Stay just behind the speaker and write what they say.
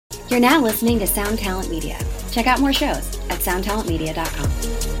You're now listening to Sound Talent Media. Check out more shows at soundtalentmedia.com.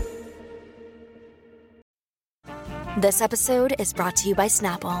 This episode is brought to you by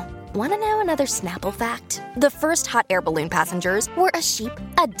Snapple. Want to know another Snapple fact? The first hot air balloon passengers were a sheep,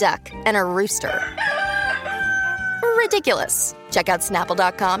 a duck, and a rooster. Ridiculous. Check out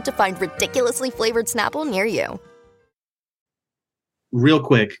Snapple.com to find ridiculously flavored Snapple near you. Real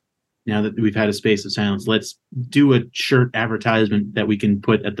quick, now that we've had a space of silence, let's do a shirt advertisement that we can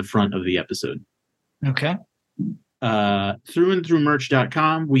put at the front of the episode. Okay.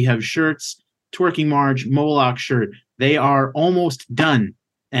 Throughandthroughmerch.com. We have shirts, Twerking Marge, Moloch shirt. They are almost done,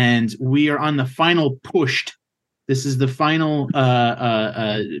 and we are on the final pushed. This is the final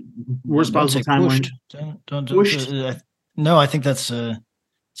worst possible timeline. Don't pushed. No, I think that's it's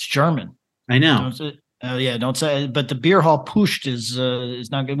German. I know. Don't say. But the beer hall pushed is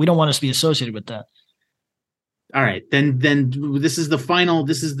not good. We don't want us to be associated with that. All right, then this is the final.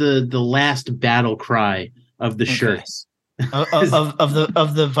 This is the last battle cry of the shirts of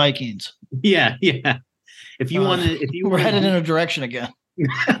the Vikings. Yeah. If you want to, we're headed in a direction again.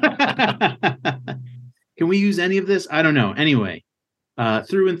 Can we use any of this? I don't know. Anyway,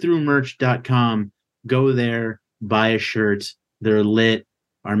 throughandthroughmerch.com. Go there, buy a shirt. They're lit.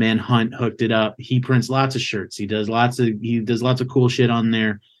 Our man Hunt hooked it up. He prints lots of shirts. He does lots of cool shit on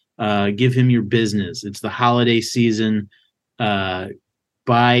there. Give him your business. It's the holiday season. Buy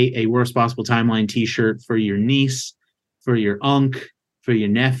a Worst Possible Timeline t-shirt for your niece, for your unc, for your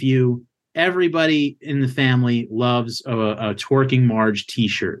nephew. Everybody in the family loves a Twerking Marge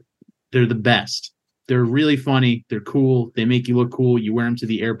t-shirt. They're the best. They're really funny. They're cool. They make you look cool. You wear them to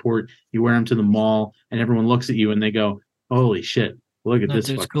the airport. You wear them to the mall, and everyone looks at you and they go, "Holy shit! Look at this."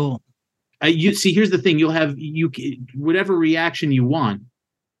 It's cool. You see. Here's the thing. You'll have whatever reaction you want.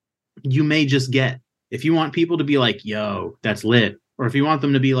 You may just get. If you want people to be like, "Yo, that's lit," or if you want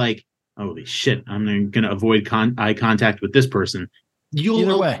them to be like, "Holy shit! I'm going to avoid eye contact with this person."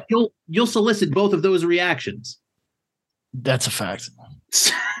 You'll solicit both of those reactions. That's a fact.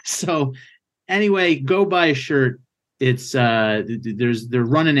 So anyway, go buy a shirt. It's they're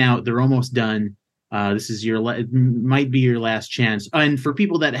running out. They're almost done. This is it might be your last chance. And for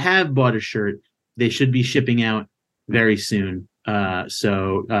people that have bought a shirt, they should be shipping out very soon.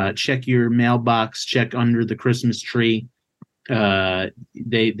 So check your mailbox, check under the Christmas tree.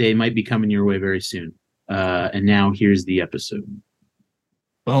 They might be coming your way very soon. And now here's the episode.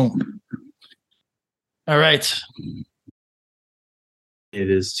 Boom. All right. It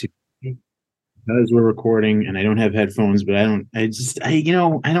is too, because we're recording and I don't have headphones, but I don't, it's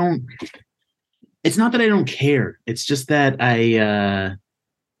not that I don't care. It's just that I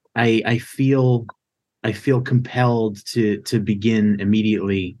feel compelled to begin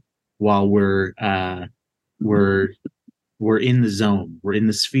immediately while we're in the zone. We're in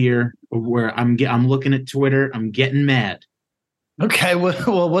the sphere where I'm looking at Twitter. I'm getting mad. Okay,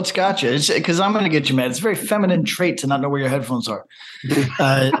 well, what's got you? Because I'm going to get you mad. It's a very feminine trait to not know where your headphones are.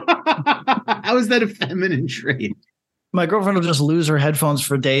 How is that a feminine trait? My girlfriend will just lose her headphones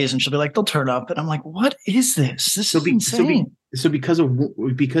for days, and she'll be like, "They'll turn up," and I'm like, "What is this? This is insane." So because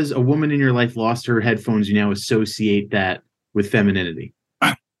a woman in your life lost her headphones, you now associate that with femininity.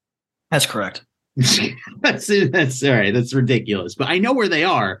 That's correct. That's all right. That's ridiculous. But I know where they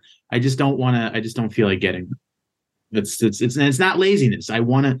are. I just don't feel like getting them. It's not laziness.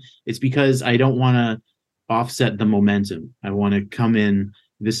 It's because I don't want to offset the momentum. I want to come in.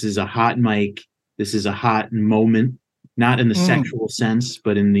 This is a hot mic. This is a hot moment, not in the sexual sense,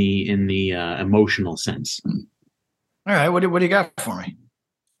 but in the emotional sense. All right. What do you got for me?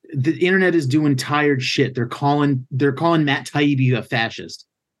 The internet is doing tired shit. They're calling Matt Taibbi a fascist.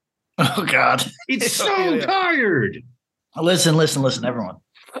 Oh God. It's so tired. Listen, everyone.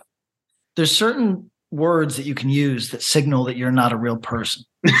 There's certain words that you can use that signal that you're not a real person.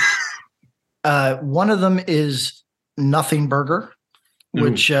 One of them is nothing burger,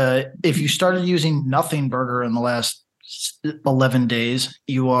 which if you started using nothing burger in the last 11 days,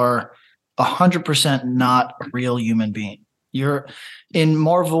 you are 100% not a real human being. You're in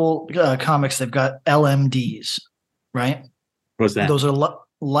Marvel comics. They've got LMDs, right? What's that? Those are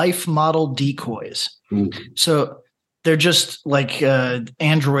life model decoys. Ooh. So they're just like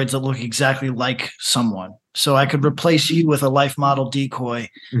androids that look exactly like someone. So I could replace you with a life model decoy,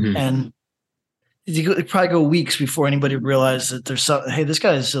 and it'd probably go weeks before anybody would realize that there's hey, this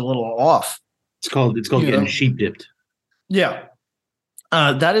guy's a little off. It's called getting sheep dipped. Yeah.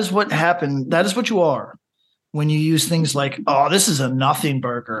 That is what happened. That is what you are when you use things like, "Oh, this is a nothing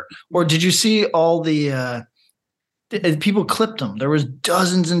burger." Or did you see all the People clipped them. There was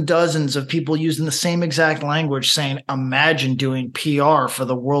dozens and dozens of people using the same exact language saying, imagine doing PR for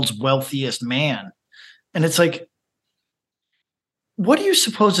the world's wealthiest man. And it's like, what do you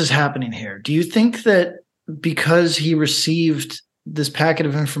suppose is happening here? Do you think that because he received this packet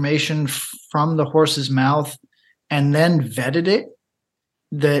of information from the horse's mouth and then vetted it,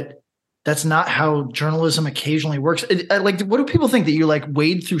 that's not how journalism occasionally works? Like, what do people think, that you like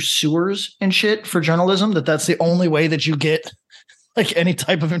wade through sewers and shit for journalism? That's the only way that you get like any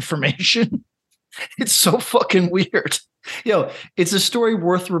type of information? It's so fucking weird. It's a story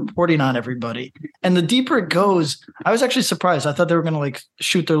worth reporting on, everybody. And the deeper it goes, I was actually surprised. I thought they were going to like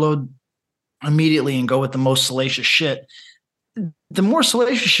shoot their load immediately and go with the most salacious shit. The more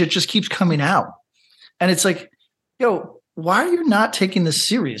salacious shit just keeps coming out. And it's like, why are you not taking this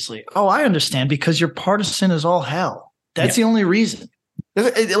seriously? Oh, I understand, because you're partisan as all hell. That's the only reason.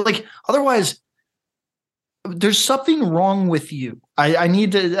 Like, otherwise, there's something wrong with you.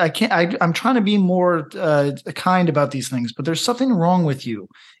 I'm trying to be more kind about these things, but there's something wrong with you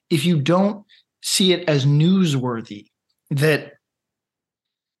if you don't see it as newsworthy that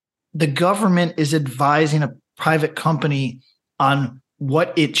the government is advising a private company on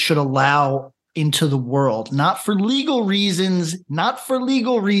what it should allow into the world, not for legal reasons,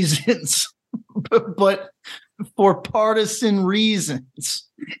 but for partisan reasons.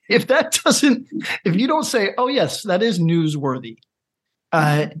 If you don't say, oh yes, that is newsworthy,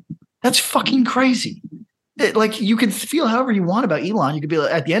 that's fucking crazy. Like, you can feel however you want about Elon. You could be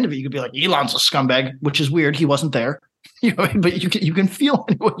like, at the end of it, you could be like, Elon's a scumbag, which is weird. He wasn't there. But you can feel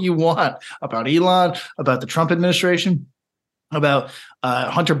what you want about Elon, about the Trump administration, about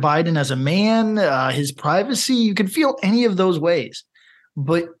Hunter Biden as a man, his privacy. You can feel any of those ways.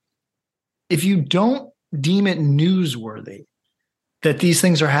 But if you don't deem it newsworthy that these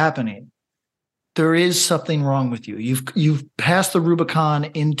things are happening, there is something wrong with you. You've passed the Rubicon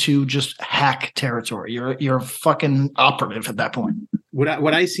into just hack territory. You're a fucking operative at that point.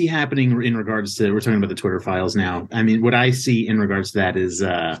 What I see happening in regards to, we're talking about the Twitter files now. I mean, what I see in regards to that is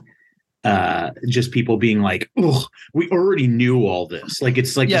just people being like, oh, we already knew all this. Like,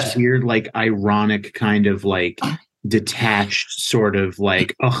 it's like this weird, like, ironic kind of like detached sort of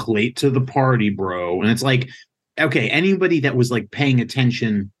like, ugh, late to the party, bro. And it's like, okay, anybody that was like paying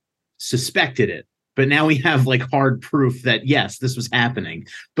attention suspected it, but now we have like hard proof that yes, this was happening.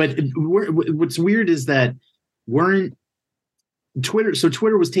 But what's weird is that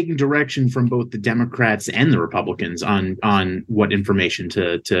Twitter was taking direction from both the Democrats and the Republicans on what information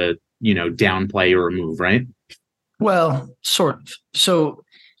to downplay or remove, right? Well, sort of. So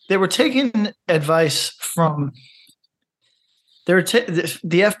they were taking advice from the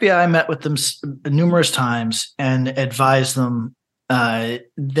FBI met with them numerous times and advised them.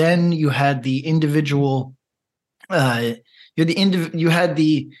 Then you had the individual, you had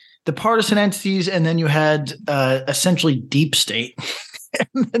the partisan entities, and then you had essentially deep state,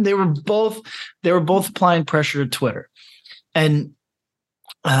 and they were both applying pressure to Twitter. And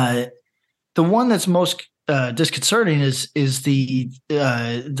the one that's most disconcerting is the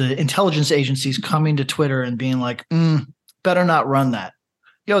intelligence agencies coming to Twitter and being like, better not run that.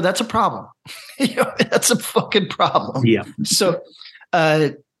 That's a problem. That's a fucking problem. Yeah. So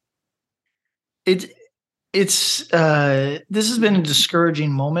this has been a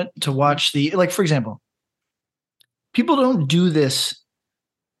discouraging moment to watch for example, people don't do this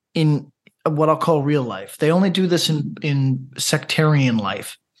in what I'll call real life. They only do this in sectarian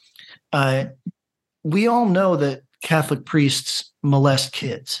life. We all know that Catholic priests molest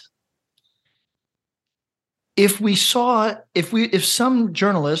kids. If some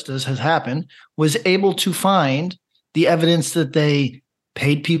journalist, as has happened, was able to find the evidence that they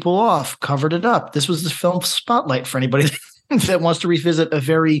paid people off, covered it up. This was the film Spotlight for anybody that wants to revisit a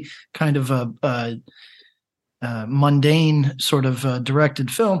very kind of mundane sort of directed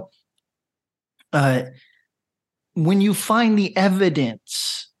film. When you find the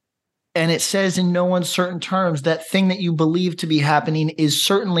evidence and it says in no uncertain terms that thing that you believe to be happening is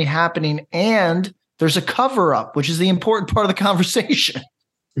certainly happening, and there's a cover up, which is the important part of the conversation.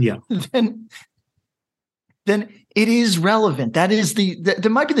 Yeah. Then it is relevant. That is that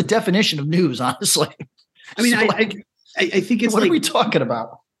might be the definition of news, honestly. I mean, I think it's what like, are we talking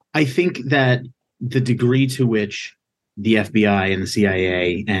about? I think that the degree to which the FBI and the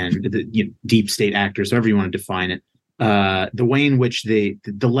CIA and the deep state actors, however you want to define it, the way in which the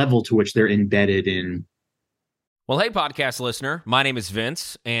level to which they're embedded in Well, hey, podcast listener. My name is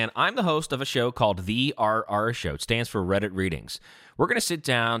Vince, and I'm the host of a show called The RR Show. It stands for Reddit Readings. We're going to sit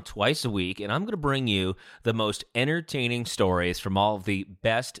down twice a week, and I'm going to bring you the most entertaining stories from all of the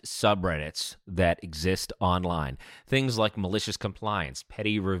best subreddits that exist online. Things like malicious compliance,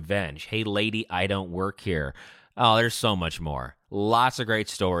 petty revenge, hey, lady, I don't work here. Oh, there's so much more. Lots of great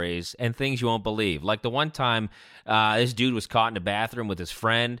stories and things you won't believe. Like the one time this dude was caught in a bathroom with his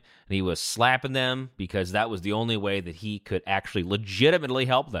friend and he was slapping them because that was the only way that he could actually legitimately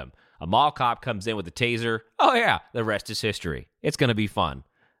help them. A mall cop comes in with a taser. Oh, yeah, the rest is history. It's going to be fun.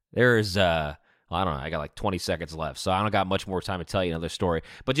 There's, I don't know, I got like 20 seconds left, so I don't got much more time to tell you another story.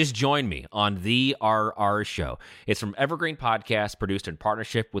 But just join me on The RR Show. It's from Evergreen Podcast, produced in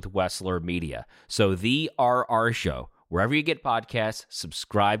partnership with Wessler Media. So The RR Show, wherever you get podcasts,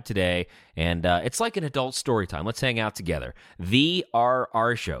 subscribe today. And it's like an adult story time. Let's hang out together. The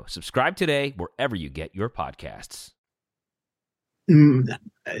RR Show. Subscribe today wherever you get your podcasts.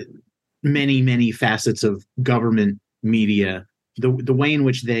 Many, many facets of government media. The way in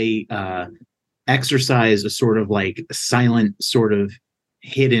which they exercise a sort of like silent, sort of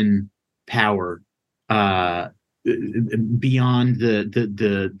hidden power beyond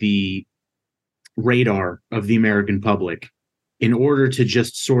the radar of the American public in order to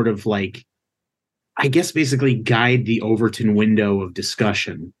just sort of like, I guess, basically guide the Overton window of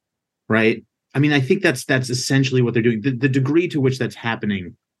discussion, right? I mean, I think that's essentially what they're doing. The degree to which that's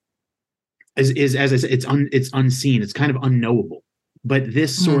happening is as I said, it's unseen. It's kind of unknowable. But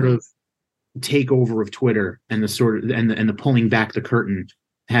this sort of takeover of Twitter and the sort of and the pulling back the curtain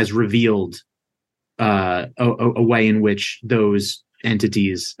has revealed a way in which those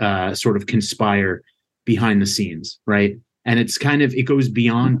entities sort of conspire behind the scenes, right? And it's kind of, it goes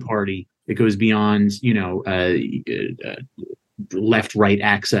beyond party, it goes beyond left right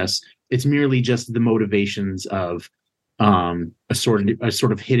access. It's merely just the motivations of a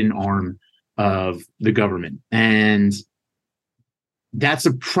sort of hidden arm of the government. And that's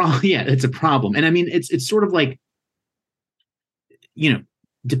a problem. Yeah, it's a problem. And I mean, it's sort of like,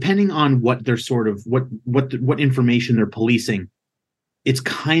 depending on what they're sort of what information they're policing, it's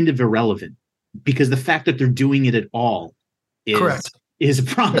kind of irrelevant, because the fact that they're doing it at all is a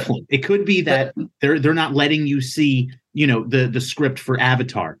problem. It could be that they're not letting you see, the script for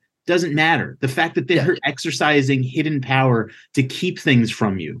Avatar. Doesn't matter. The fact that they're exercising hidden power to keep things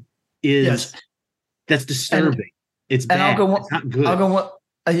from you that's disturbing. It's bad. It's not good.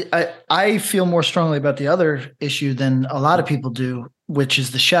 I feel more strongly about the other issue than a lot of people do, which is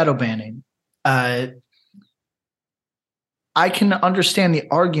the shadow banning. I can understand the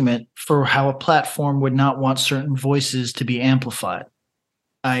argument for how a platform would not want certain voices to be amplified.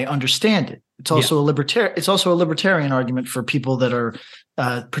 I understand it. It's also a libertarian argument for people that are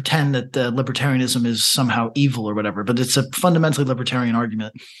pretend that libertarianism is somehow evil or whatever. But it's a fundamentally libertarian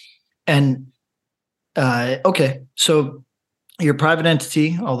argument. And okay, so you're a private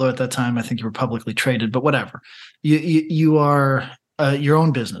entity, although at that time I think you were publicly traded, but whatever. You are your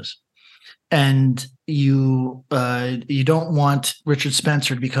own business, and you don't want Richard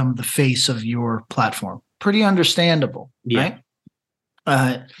Spencer to become the face of your platform. Pretty understandable, right?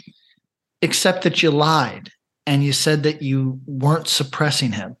 Except that you lied and you said that you weren't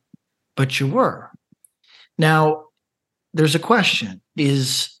suppressing him, but you were. Now, there's a question.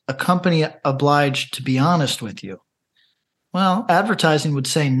 Is a company obliged to be honest with you? Well, advertising would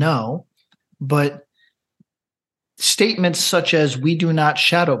say no, but statements such as "we do not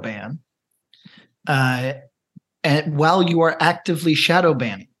shadow ban," and while you are actively shadow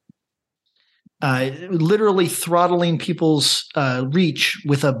banning, literally throttling people's reach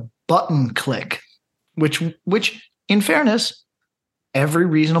with a button click, which in fairness, every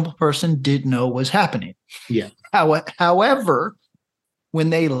reasonable person did know was happening. Yeah. However,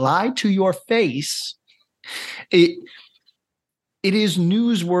 when they lie to your face, it is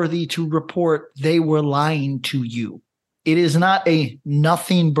newsworthy to report they were lying to you. It is not a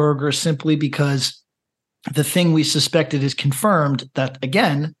nothing burger simply because the thing we suspected is confirmed. That,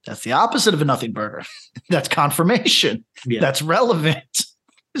 again, that's the opposite of a nothing burger. That's confirmation. Yeah. That's relevant.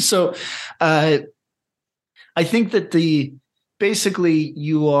 So I think that basically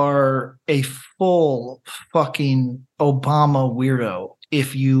you are a full fucking Obama weirdo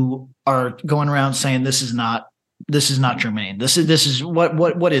if you are going around saying this is not germane. This is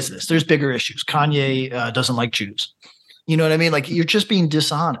what is this? There's bigger issues. Kanye doesn't like Jews. You know what I mean? Like, you're just being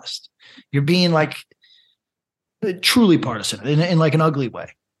dishonest. You're being like truly partisan in like an ugly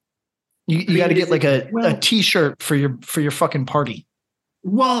way. You got to get like a T-shirt for your fucking party.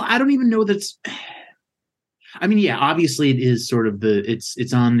 Well, I don't even know that's. I mean, yeah, obviously it is sort of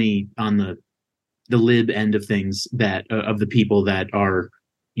it's on the lib end of things, that of the people that are,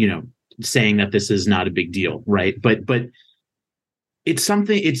 saying that this is not a big deal, right? But it's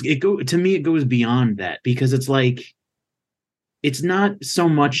something. To me, it goes beyond that, because it's like, it's not so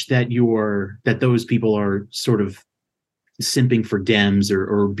much that those people are sort of simping for Dems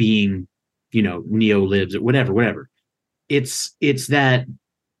or being, neo-libs or whatever. It's that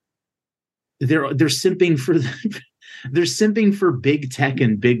they're simping for they're simping for big tech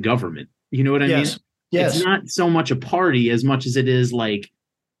and big government. You know what I mean? Yes. It's not so much a party as much as it is like,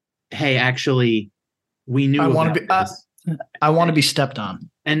 hey, actually, we knew I want to be stepped on,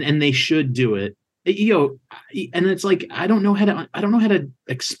 and they should do it. And it's like, I don't know how to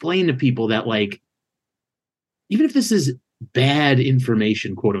explain to people that, like, even if this is bad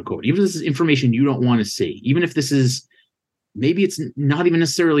information, quote unquote, even if this is information you don't want to see, even if this is, maybe it's not even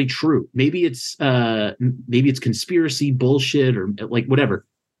necessarily true, maybe it's conspiracy bullshit or like whatever,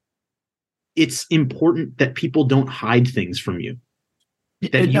 it's important that people don't hide things from you,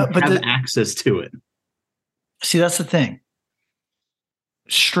 that you have access to it. See, that's the thing.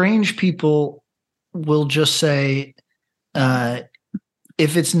 Strange people will just say,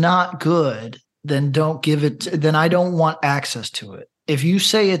 if it's not good, then don't give it. Then I don't want access to it. If you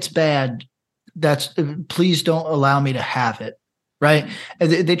say it's bad, please don't allow me to have it. Right?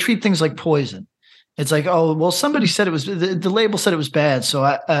 And they treat things like poison. It's like, oh, well, somebody said it was, the label said it was bad, so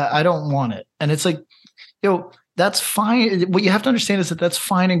I don't want it. And it's like, that's fine. What you have to understand is that that's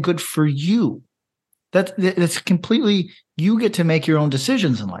fine and good for you. That's completely, you get to make your own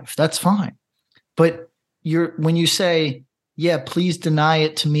decisions in life. That's fine. But when you say, yeah, please deny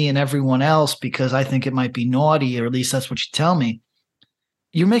it to me and everyone else because I think it might be naughty, or at least that's what you tell me,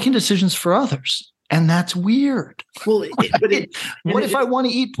 you're making decisions for others. And that's weird. Well, what if I want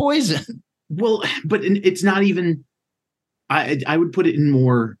to eat poison? Well, but it's not even, I would put it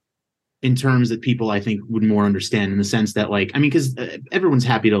in terms that people, I think, would more understand, in the sense that, like, I mean, because everyone's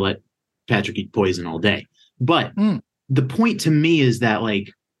happy to let Patrick eat poison all day. But the point to me is that, like,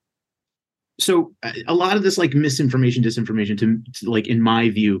 so a lot of this, like, misinformation, disinformation, to like, in my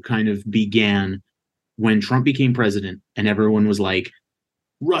view, kind of began when Trump became president, and everyone was like,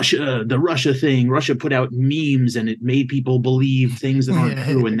 the Russia thing, Russia put out memes and it made people believe things that aren't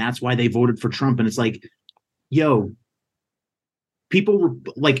true, and that's why they voted for Trump. And it's like, people were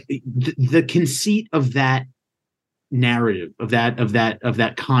like, the conceit of that narrative, of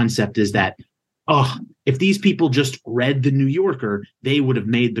that concept is that, if these people just read the New Yorker, they would have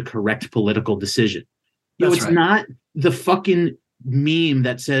made the correct political decision. It's right. Not the fucking meme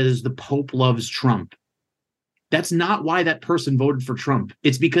that says the Pope loves Trump. That's not why that person voted for Trump.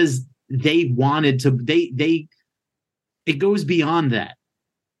 It's because they wanted to, it goes beyond that.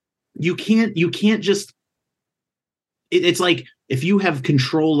 You can't just, it's like, if you have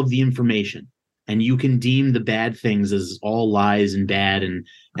control of the information and you can deem the bad things as all lies and bad and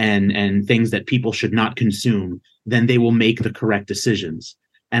things that people should not consume, then they will make the correct decisions.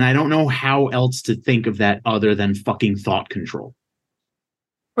 And I don't know how else to think of that other than fucking thought control.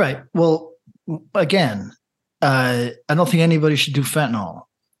 Right. Well, again, I don't think anybody should do fentanyl.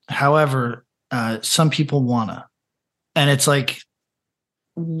 However, some people wanna, and it's like,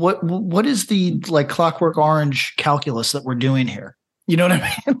 what is the, like, Clockwork Orange calculus that we're doing here? You know what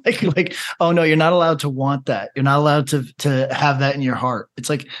I mean? like, oh no, you're not allowed to want that. You're not allowed to have that in your heart. It's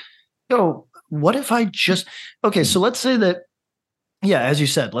like, what if I just, okay, so let's say that, yeah, as you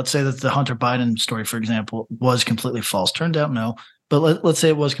said, let's say that the Hunter Biden story, for example, was completely false. Turned out no, but let's say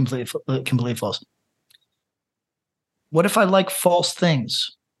it was completely false. What if I like false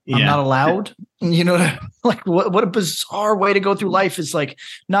things? Yeah. I'm not allowed. You know, like, what a bizarre way to go through life. Is like,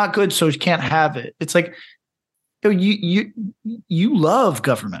 not good, so you can't have it. It's like, you love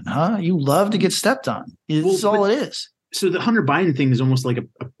government, huh? You love to get stepped on. That's all it is. So the Hunter Biden thing is almost like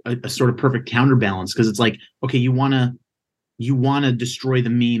a sort of perfect counterbalance, because it's like, okay, you want to destroy the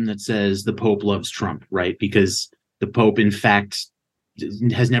meme that says the Pope loves Trump, right? Because the Pope, in fact,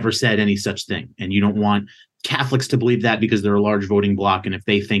 has never said any such thing, and you don't want Catholics to believe that because they're a large voting bloc, and if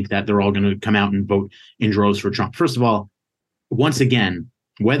they think that, they're all going to come out and vote in droves for Trump. First of all, once again,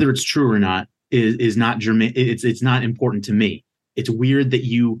 whether it's true or not is not germane. It's not important to me. It's weird that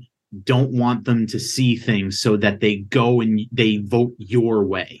you don't want them to see things so that they go and they vote your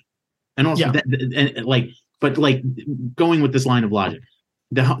way. And also, but going with this line of logic,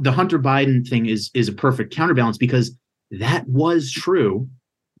 the Hunter Biden thing is a perfect counterbalance, because that was true.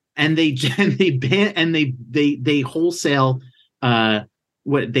 And they wholesale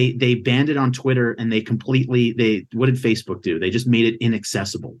they banned it on Twitter, and what did Facebook do? They just made it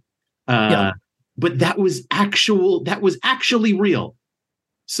inaccessible. But that was actually real.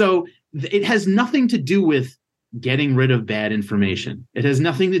 So it has nothing to do with getting rid of bad information. It has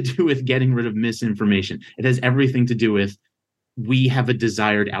nothing to do with getting rid of misinformation. It has everything to do with we have a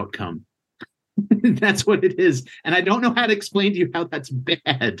desired outcome. That's what it is. And I don't know how to explain to you how that's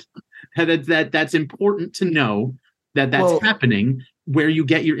bad. That's important to know that's happening where you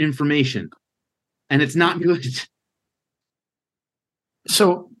get your information. And it's not good.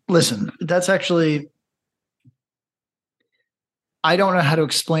 So listen, that's actually, I don't know how to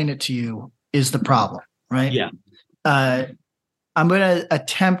explain it to you is the problem, right? Yeah. I'm going to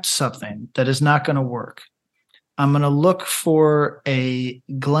attempt something that is not going to work. I'm going to look for a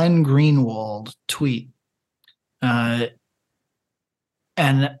Glenn Greenwald tweet. And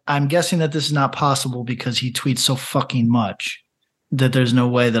I'm guessing that this is not possible because he tweets so fucking much that there's no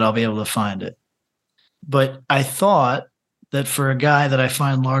way that I'll be able to find it. But I thought that for a guy that I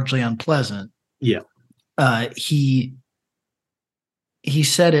find largely unpleasant, he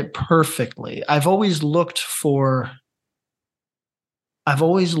said it perfectly. I've always looked for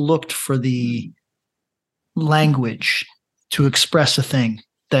the language to express a thing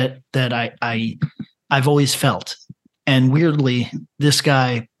that I've always felt. And weirdly, this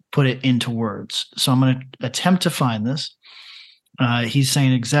guy put it into words. So I'm going to attempt to find this. He's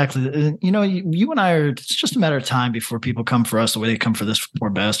saying exactly, you and I it's just a matter of time before people come for us the way they come for this poor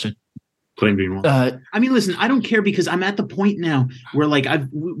bastard. Glenn Greenwald. I mean, listen, I don't care because I'm at the point now where like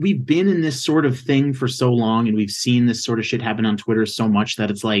we've been in this sort of thing for so long and we've seen this sort of shit happen on Twitter so much that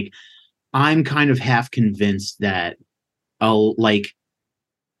it's like, I'm kind of half convinced that like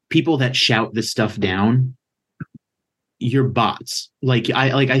people that shout this stuff down, you're bots.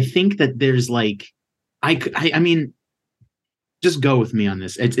 I think that there's like, I mean, just go with me on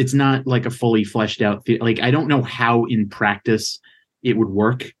this. It's not like a fully fleshed out like I don't know how in practice it would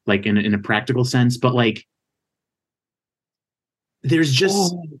work, like in a practical sense, but like there's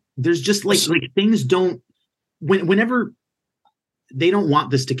just like things don't whenever they don't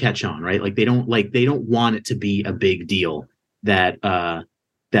want this to catch on, right? Like they don't want it to be a big deal that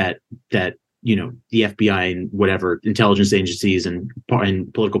the FBI and whatever intelligence agencies and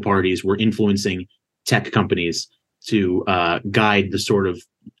political parties were influencing tech companies to guide the sort of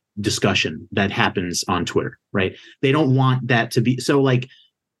discussion that happens on Twitter, right? They don't want that to be so like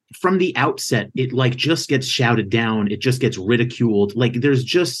from the outset, it like just gets shouted down. It just gets ridiculed. Like there's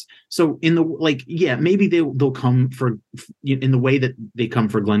just so in the like, yeah, maybe they'll come for in the way that they come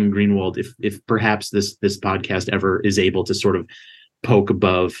for Glenn Greenwald. If perhaps this podcast ever is able to sort of poke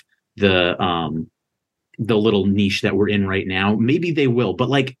above the little niche that we're in right now, maybe they will. But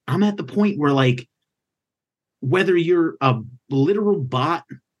like, I'm at the point where like, whether you're a literal bot,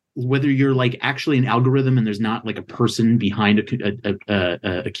 whether you're like actually an algorithm and there's not like a person behind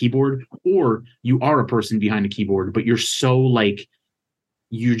a keyboard, or you are a person behind a keyboard, but you're so like,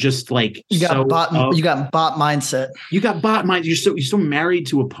 you're just like, you got bot mindset. You got bot mind. You're so married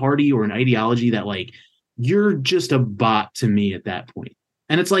to a party or an ideology that like, you're just a bot to me at that point.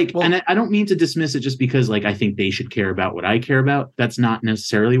 And it's like, well, and I don't mean to dismiss it just because like, I think they should care about what I care about. That's not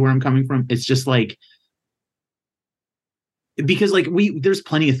necessarily where I'm coming from. It's just like, because like there's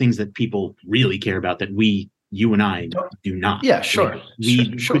plenty of things that people really care about that you and I do not. Yeah, sure. Like,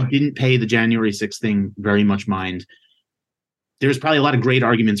 we didn't pay the January 6th thing very much mind. There's probably a lot of great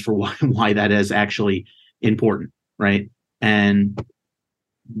arguments for why that is actually important, right? And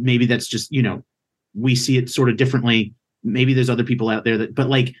maybe that's just, we see it sort of differently. Maybe there's other people out there but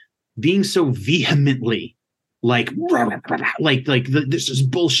like being so vehemently like this is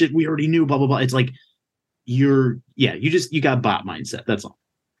bullshit. We already knew, blah, blah, blah. It's like, you got bot mindset. That's all.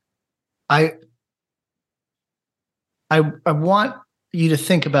 I want you to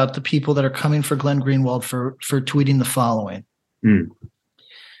think about the people that are coming for Glenn Greenwald for tweeting the following.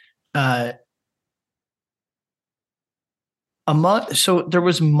 So there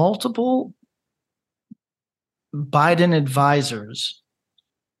was multiple Biden advisors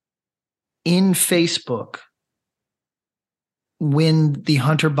in Facebook when the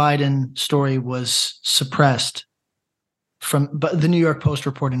Hunter Biden story was suppressed but the New York Post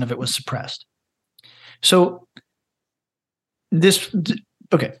reporting of it was suppressed. So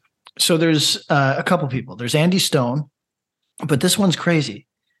so there's a couple people. There's Andy Stone, but this one's crazy.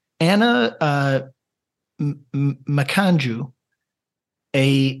 Anna Makanju,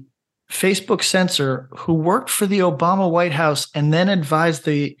 a Facebook censor who worked for the Obama White House and then advised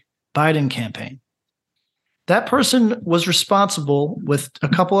the Biden campaign. That person was responsible with a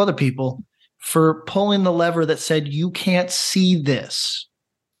couple other people for pulling the lever that said, you can't see this.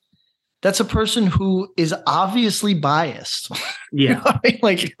 That's a person who is obviously biased. Yeah.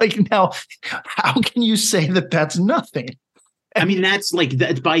 Like now, how can you say that that's nothing? I mean, that's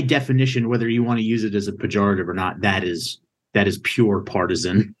by definition, whether you want to use it as a pejorative or not, that is pure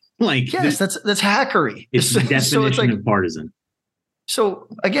partisan. Yes, that's hackery. It's the definition of partisan. So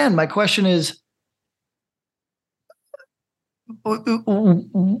again, my question is,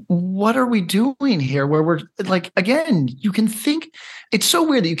 what are we doing here? Where we're like, again, you can think it's so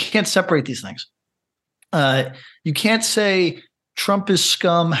weird that you can't separate these things. You can't say Trump is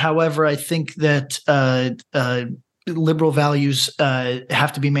scum. However, I think that liberal values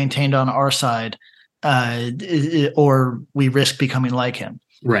have to be maintained on our side, or we risk becoming like him.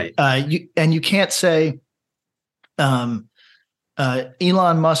 Right. You can't say Elon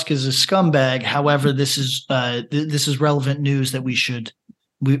Musk is a scumbag. However, this is relevant news that we should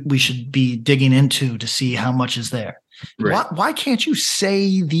be digging into to see how much is there. Right. Why can't you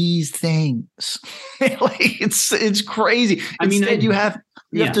say these things? It's crazy. Instead, you have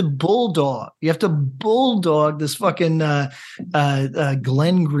to bulldog. You have to bulldog this fucking Glenn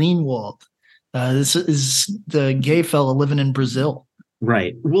Greenwald. This is the gay fella living in Brazil.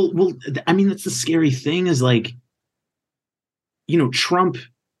 Right. Well, I mean, that's the scary thing is like, Trump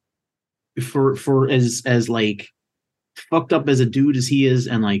for as like fucked up as a dude as he is,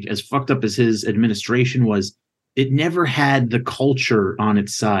 and like as fucked up as his administration was, it never had the culture on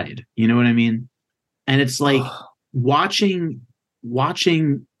its side. You know what I mean? And it's like watching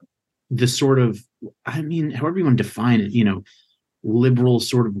the sort of, I mean, however you want to define it, liberal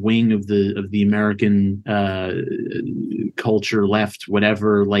sort of wing of the American culture, left,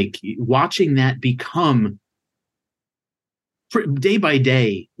 whatever, like watching that become day by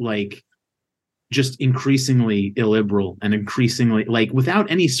day, like just increasingly illiberal and increasingly like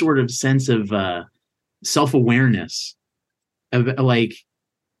without any sort of sense of self-awareness of like,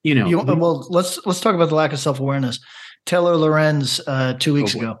 well, let's talk about the lack of self-awareness. Taylor Lorenz 2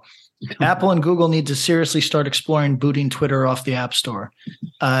 weeks ago. Apple and Google need to seriously start exploring booting Twitter off the App Store.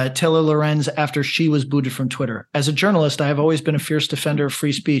 Taylor Lorenz, after she was booted from Twitter. As a journalist, I have always been a fierce defender of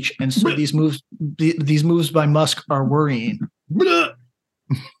free speech, and so these moves by Musk are worrying. Or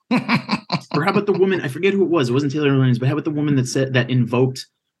how about the woman? I forget who it was. It wasn't Taylor Lorenz, but how about the woman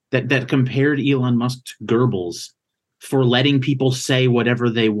that compared Elon Musk to Goebbels for letting people say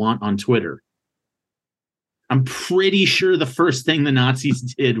whatever they want on Twitter? I'm pretty sure the first thing the Nazis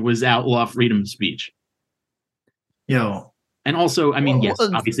did was outlaw freedom of speech. And also, I mean, yes,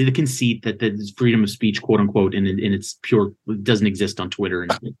 obviously the conceit that the freedom of speech, quote unquote, in its pure doesn't exist on Twitter,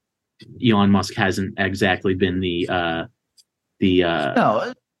 and Elon Musk hasn't exactly been the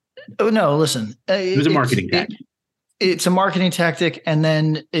no. Listen, it was a marketing tactic. It's a marketing tactic, and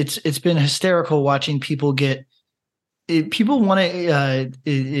then it's been hysterical watching people get. People want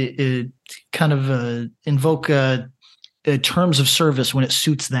to kind of invoke terms of service when it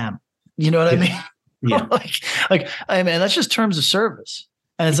suits them. You know what I mean? Yeah. I mean, that's just terms of service.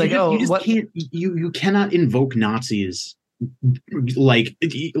 And it's you cannot invoke Nazis like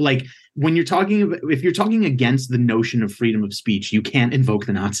when you're talking about, if you're talking against the notion of freedom of speech, you can't invoke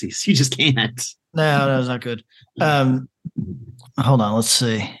the Nazis. You just can't. No, it's not good. Hold on, let's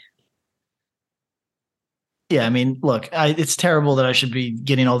see. Yeah, I mean, look, it's terrible that I should be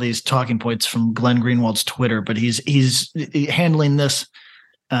getting all these talking points from Glenn Greenwald's Twitter, but he's handling this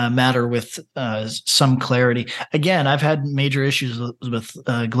matter with some clarity. Again, I've had major issues with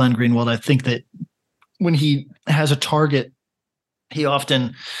Glenn Greenwald. I think that when he has a target, he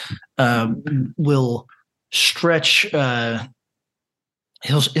often will stretch.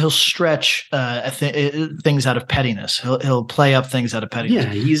 He'll stretch things out of pettiness. He'll play up things out of pettiness.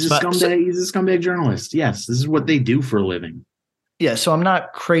 Yeah, he's a scumbag. He's a scumbag journalist. Yes, this is what they do for a living. Yeah, so I'm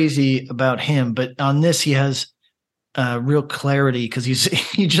not crazy about him, but on this he has real clarity because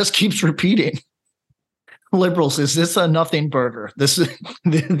he just keeps repeating. Liberals, is this a nothing burger? This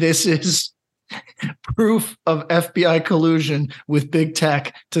is proof of FBI collusion with big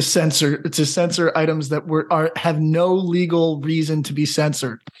tech to censor items that have no legal reason to be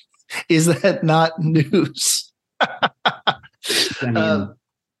censored. Is that not news? I mean,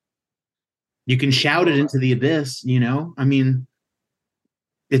 you can shout it into the abyss, I mean,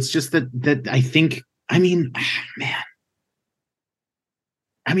 it's just that I think, I mean, man,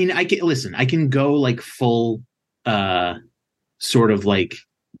 I mean, I can go like full sort of like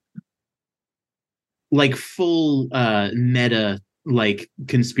full meta like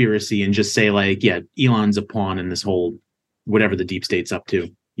conspiracy and just say like, yeah, Elon's a pawn in this whole whatever the deep state's up to,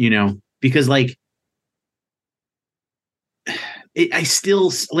 because like I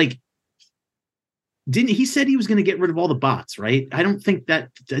still like didn't he said he was going to get rid of all the bots, right? I don't think that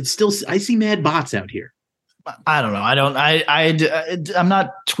it's still, I see mad bots out here. I don't know. I'm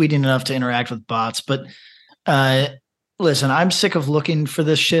not tweeting enough to interact with bots, but listen, I'm sick of looking for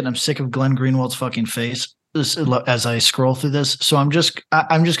this shit. I'm sick of Glenn Greenwald's fucking face as I scroll through this. So I'm just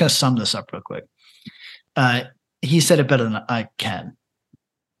going to sum this up real quick. He said it better than I can,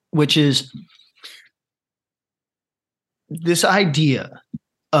 which is this idea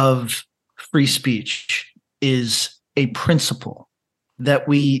of free speech is a principle that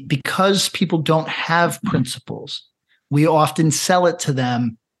because people don't have principles, we often sell it to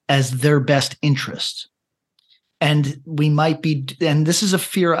them as their best interest. And and this is a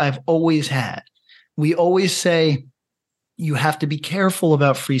fear I've always had. We always say you have to be careful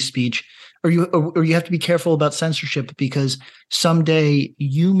about free speech, or you have to be careful about censorship, because someday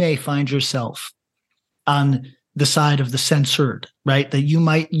you may find yourself on the side of the censored, right?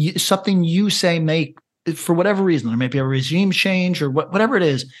 That something you say may, for whatever reason, there might be a regime change or whatever it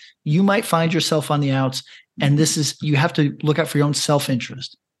is, you might find yourself on the outs, and you have to look out for your own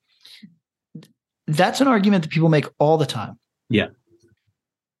self-interest. That's an argument that people make all the time. Yeah.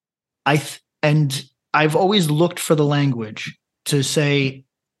 And I've always looked for the language to say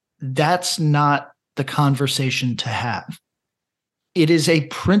that's not the conversation to have. It is a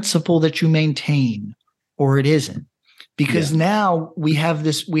principle that you maintain, or it isn't. Because now we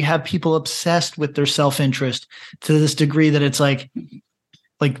have people obsessed with their self-interest to this degree that it's like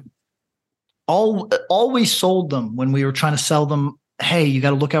all we sold them when we were trying to sell them, hey, you got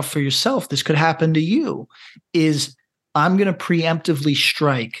to look out for yourself, this could happen to you, is I'm going to preemptively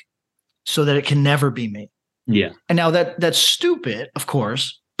strike so that it can never be me. Yeah. And now that's stupid, of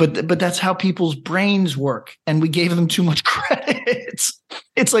course, but that's how people's brains work. And we gave them too much credit.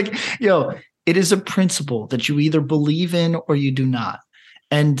 It's like, it is a principle that you either believe in or you do not.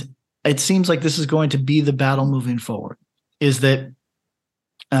 And it seems like this is going to be the battle moving forward, is that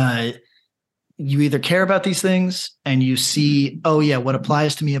you either care about these things and you see, oh yeah, what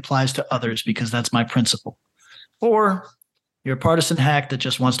applies to me applies to others because that's my principle. Or you're a partisan hack that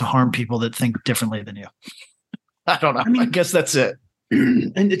just wants to harm people that think differently than you. I don't know. I guess that's it.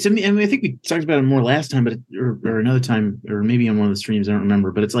 And to me, I think we talked about it more last time, but or another time, or maybe on one of the streams, I don't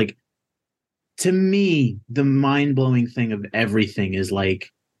remember, but it's like, to me, the mind-blowing thing of everything is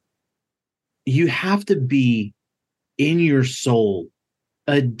like, you have to be in your soul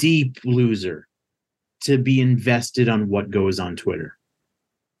a deep loser to be invested on what goes on Twitter.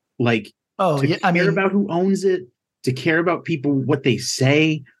 Like, care about who owns it, to care about people, what they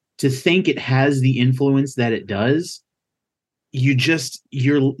say, to think it has the influence that it does.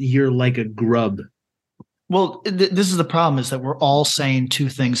 You're like a grub. Well, this is the problem, is that we're all saying two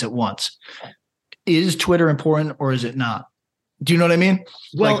things at once. Is Twitter important or is it not? Do you know what I mean?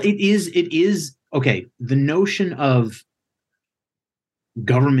 Well, it is. Okay. The notion of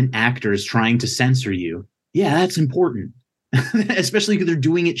government actors trying to censor you. Yeah, that's important. Especially because they're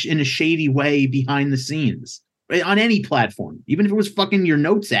doing it in a shady way behind the scenes, right? On any platform, even if it was fucking your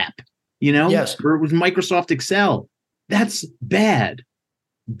notes app, Yes. Or it was Microsoft Excel. That's bad.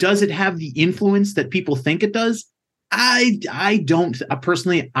 Does it have the influence that people think it does? I don't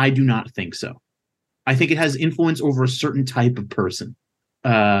personally, I do not think so. I think it has influence over a certain type of person.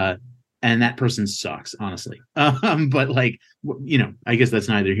 And that person sucks, honestly. But like, I guess that's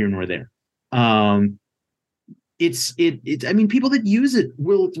neither here nor there. It's I mean, people that use it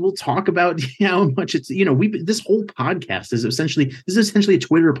will talk about how much it's, this whole podcast is essentially a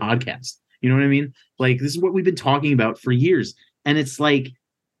Twitter podcast. You know what I mean? Like, this is what we've been talking about for years. And it's like,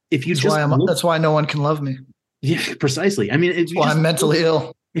 if you that's why no one can love me. Yeah, precisely. I mean, I'm mentally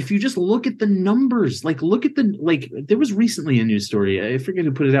ill. If you just look at the numbers, there was recently a news story, I forget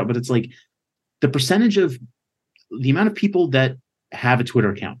who put it out, but it's like the percentage of the amount of people that have a Twitter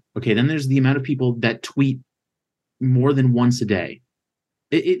account. Okay. Then there's the amount of people that tweet more than once a day.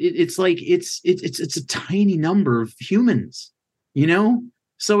 It's like, it's a tiny number of humans,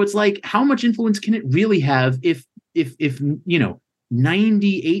 So it's like, how much influence can it really have if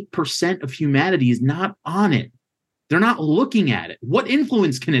 98% of humanity is not on it? They're not looking at it. What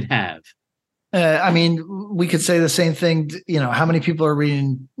influence can it have? I mean, we could say the same thing. How many people were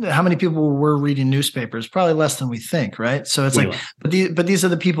reading newspapers? Probably less than we think, right? So it's but these are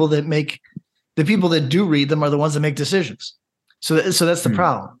the people that do read them are the ones that make decisions. So that's the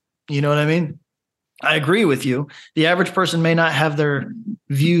problem. You know what I mean? I agree with you. The average person may not have their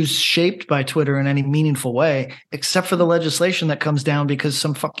views shaped by Twitter in any meaningful way, except for the legislation that comes down because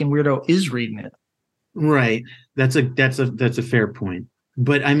some fucking weirdo is reading it. Right. That's a fair point.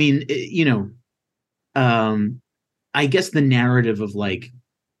 But I mean, I guess the narrative of like,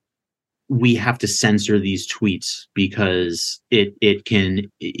 we have to censor these tweets because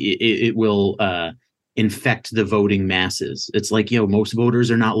it will infect the voting masses. It's like, most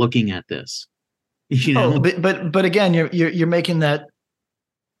voters are not looking at this. You know, but again, you're making that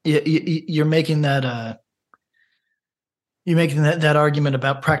you're making that argument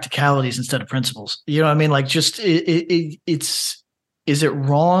about practicalities instead of principles. You know what I mean? Like, just is it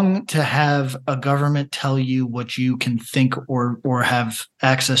wrong to have a government tell you what you can think or have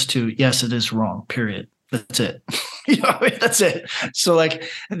access to? Yes, it is wrong. Period. That's it. That's it. So, like,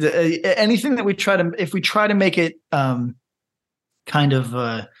 anything that if we try to make it kind of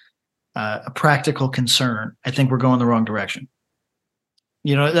a practical concern, I think we're going the wrong direction.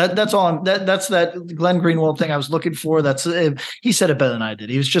 That's all. That's that Glenn Greenwald thing I was looking for. He said it better than I did.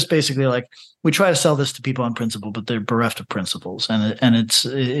 He was just basically like, we try to sell this to people on principle, but they're bereft of principles, and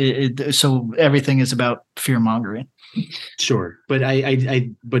so everything is about fear mongering. Sure, but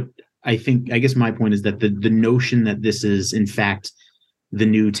I guess my point is that the notion that this is in fact the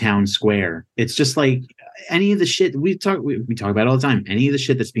new town square, it's just like any of the shit we talk about all the time. Any of the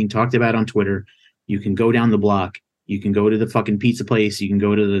shit that's being talked about on Twitter, you can go down the block. You can go to the fucking pizza place. You can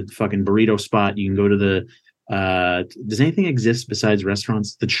go to the fucking burrito spot. You can go to the. Does anything exist besides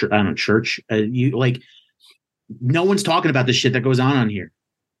restaurants? Church. No one's talking about the shit that goes on here.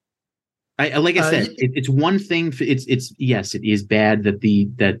 Like I said, it's one thing. It's yes, it is bad that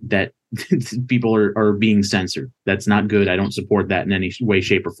that people are being censored. That's not good. I don't support that in any way,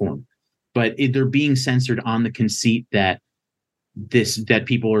 shape, or form. But they're being censored on the conceit that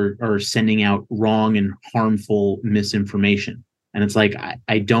people are sending out wrong and harmful misinformation. And it's like,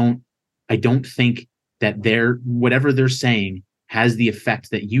 I don't think that whatever they're saying has the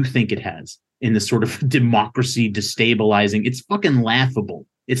effect that you think it has in the sort of democracy destabilizing. It's fucking laughable.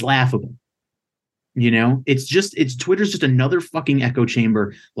 It's laughable. It's Twitter's just another fucking echo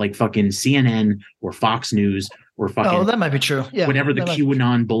chamber, like fucking CNN or Fox News or fucking. Oh, that might be true. Yeah. Whatever the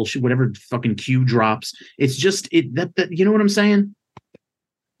QAnon bullshit, whatever fucking Q drops. It's just that you know what I'm saying?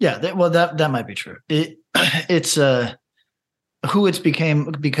 Yeah. That might be true. It's who it's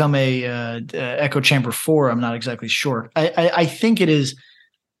become a echo chamber for. I'm not exactly sure. I think it is.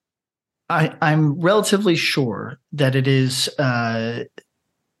 I'm relatively sure that it is.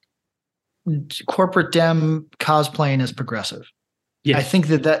 Corporate Dem cosplaying as progressive. Yeah, I think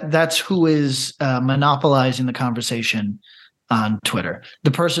that's who is monopolizing the conversation on Twitter. The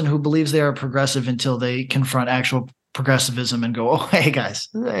person who believes they are progressive until they confront actual progressivism and go, "Oh, hey guys,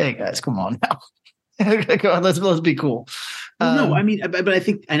 come on now, go on, let's be cool." No, I mean, but I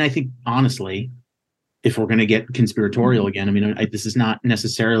think honestly, if we're going to get conspiratorial again, I mean, this is not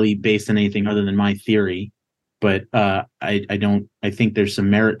necessarily based on anything other than my theory. But I think there's some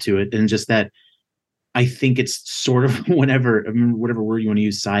merit to it. And just that I think it's sort of whatever word you want to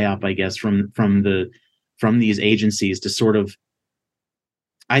use, psyop, I guess, from these agencies to sort of,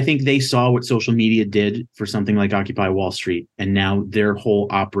 I think they saw what social media did for something like Occupy Wall Street. And now their whole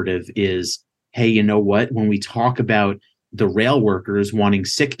operative is, hey, you know what? When we talk about the rail workers wanting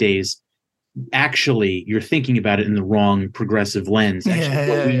sick days, actually you're thinking about it in the wrong progressive lens.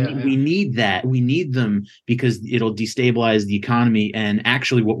 We need that. We need them because it'll destabilize the economy. And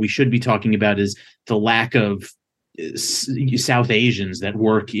actually what we should be talking about is the lack of South Asians that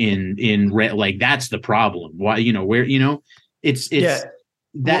work in like, that's the problem. Why, it's that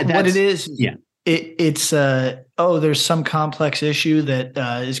what it is. Yeah. It's there's some complex issue that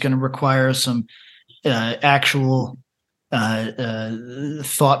is going to require some actual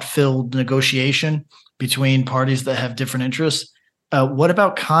thought-filled negotiation between parties that have different interests. What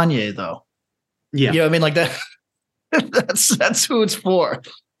about Kanye though? Yeah, I mean, like that. that's who it's for.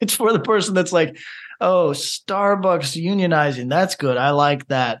 It's for the person that's like, oh, Starbucks unionizing. That's good. I like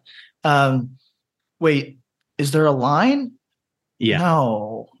that. Wait, is there a line? Yeah.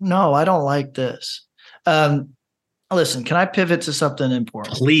 No, I don't like this. Listen, can I pivot to something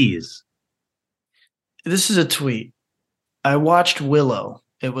important? Please. This is a tweet. I watched Willow.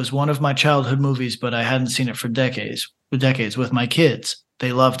 It was one of my childhood movies, but I hadn't seen it for decades with my kids.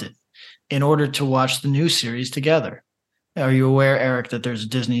 They loved it. In order to watch the new series together. Are you aware, Eric, that there's a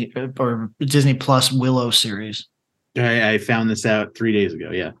Disney Plus Willow series? I found this out 3 days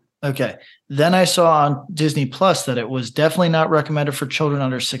ago. Yeah. Okay. Then I saw on Disney Plus that it was definitely not recommended for children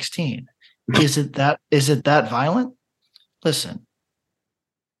under 16. Is it that violent? Listen.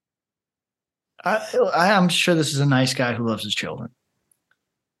 I'm sure this is a nice guy who loves his children.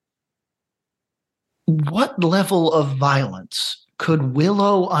 What level of violence could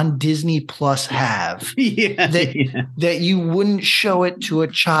Willow on Disney Plus have that you wouldn't show it to a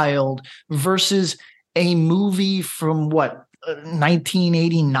child versus a movie from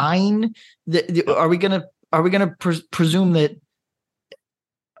 1989? Are we gonna presume that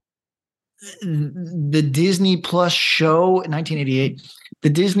the Disney Plus show in 1988? the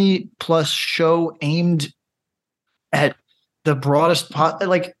Disney Plus show aimed at the broadest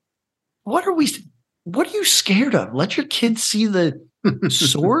like, what are you scared of? Let your kids see the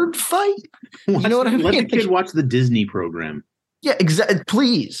sword fight. You know what I mean? Let the kid watch the Disney program. Yeah, exactly.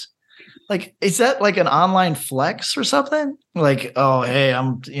 Please. Like, is that like an online flex or something? Like, oh, hey,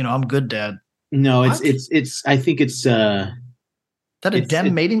 I'm good, Dad. No, What? it's I think it's that a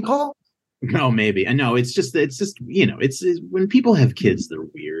dem mating call? No, maybe. I know it's just it's when people have kids, they're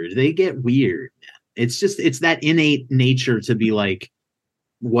weird. They get weird. It's that innate nature to be like,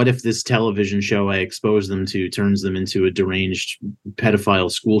 what if this television show I expose them to turns them into a deranged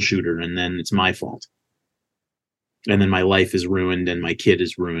pedophile school shooter, and then it's my fault. And then my life is ruined and my kid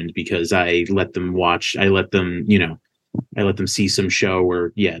is ruined because I let them see some show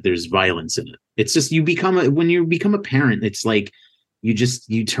where, there's violence in it. It's just, when you become a parent, it's like, you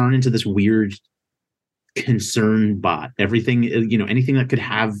turn into this weird concern bot. Everything, anything that could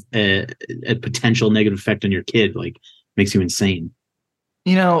have a potential negative effect on your kid, like, makes you insane.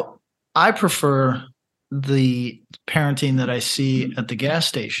 I prefer the parenting that I see at the gas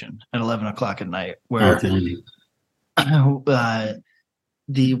station at 11 o'clock at night, where one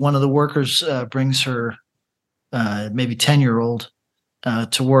of the workers brings her maybe 10-year-old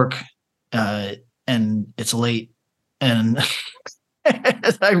to work, and it's late, and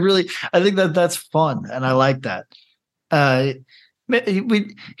I think that's fun, and I like that.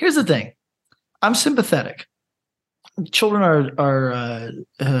 Here's the thing: I'm sympathetic. Children are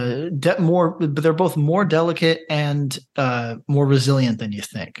more, but they're both more delicate and more resilient than you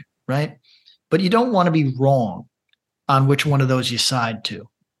think, right? But you don't want to be wrong on which one of those you side to,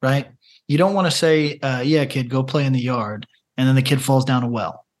 right? You don't want to say, yeah, kid, go play in the yard, and then the kid falls down a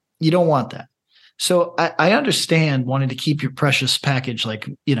well. You don't want that. So I understand wanting to keep your precious package, like,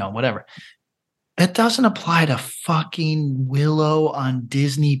 whatever. It doesn't apply to fucking Willow on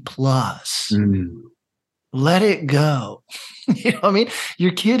Disney Plus. Let it go. You know what I mean?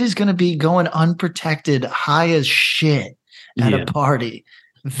 Your kid is going to be going unprotected, high as shit at a party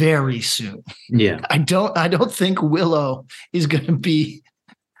very soon. Yeah. I don't think Willow is going to be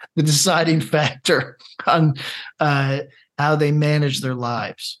the deciding factor on how they manage their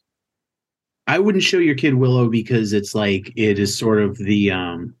lives. I wouldn't show your kid Willow because it's like, it is sort of the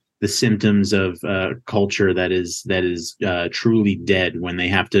symptoms of culture that is truly dead when they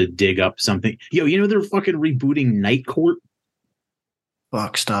have to dig up something. They're fucking rebooting Night Court.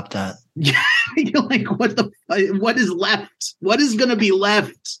 Fuck, stop that. You're like, what is left? What is going to be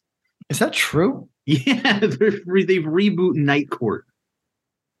left? Is that true? Yeah, they've rebooted Night Court.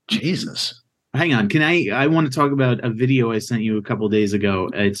 Jesus. Hang on. I want to talk about a video I sent you a couple days ago.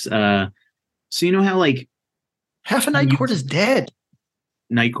 It's so you know how like half of Night Court is dead.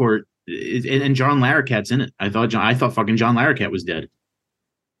 Night Court and John Larroquette's in it. I thought fucking John Larroquette was dead.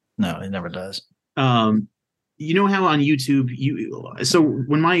 No, it never does. You know how on YouTube so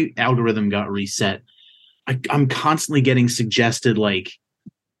when my algorithm got reset, I'm constantly getting suggested like,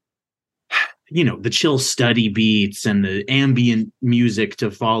 the chill study beats and the ambient music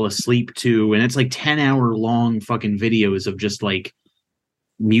to fall asleep to, and it's like 10-hour long fucking videos of just like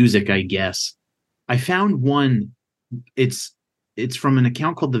music, I guess. I found one. It's from an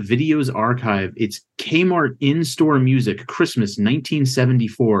account called the Videos Archive. It's Kmart in-store music, Christmas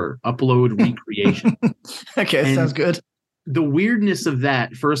 1974 upload recreation. Okay, that sounds good. The weirdness of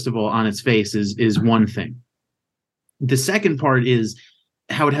that, first of all, on its face is one thing. The second part is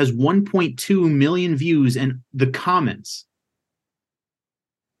how it has 1.2 million views, and the comments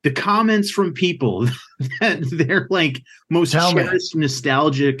from people that they're like most cherished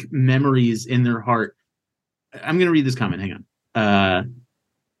nostalgic memories in their heart. I'm going to read this comment. Hang on.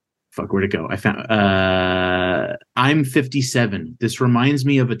 Where'd it go? I found, I'm 57. This reminds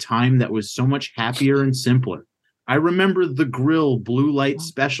me of a time that was so much happier and simpler. I remember the grill, blue light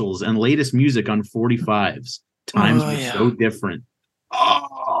specials, and latest music on 45s. Times were so different.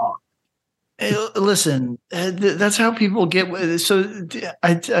 Oh, hey, listen, that's how people get. So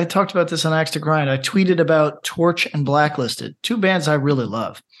I talked about this on Axe to Grind. I tweeted about Torch and Blacklisted, two bands I really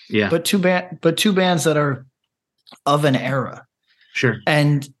love. Yeah, but two bands that are of an era. Sure.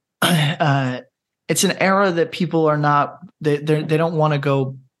 And it's an era that people are not, they don't want to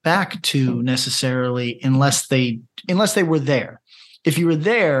go back to necessarily unless they were there. If you were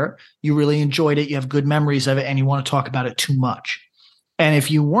there, you really enjoyed it, you have good memories of it, and you want to talk about it too much. And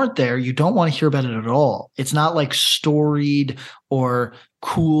if you weren't there, you don't want to hear about it at all. It's not like storied or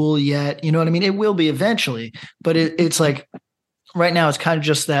cool yet. You know what I mean? It will be eventually, but it's like right now it's kind of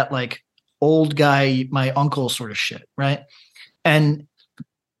just that like old guy, my uncle sort of shit, right? And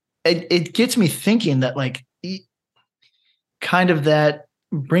it gets me thinking that like kind of that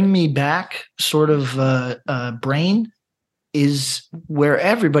bring me back sort of brain is where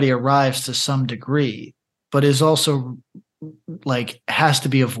everybody arrives to some degree, but is also like has to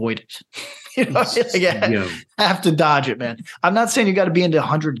be avoided. You know, have to dodge it, man. I'm not saying you got to be into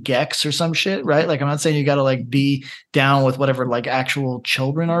 100 gex or some shit, right? Like I'm not saying you got to like be down with whatever like actual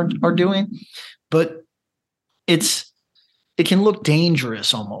children are doing, but it can look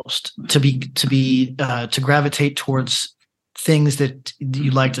dangerous almost to gravitate towards things that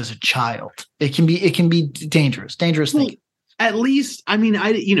you liked as a child. It can be dangerous thing. At least, I mean,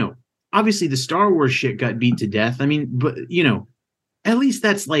 obviously the Star Wars shit got beat to death. I mean, but at least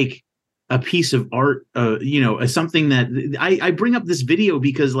that's like a piece of art, something that I bring up this video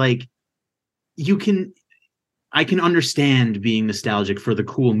because like I can understand being nostalgic for the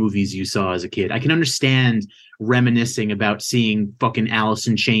cool movies you saw as a kid. I can understand reminiscing about seeing fucking Alice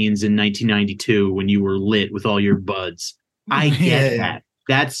in Chains in 1992 when you were lit with all your buds. I get that.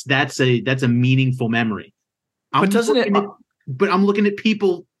 That's a meaningful memory. But I'm looking at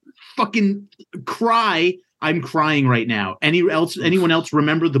people fucking cry. I'm crying right now. Anyone else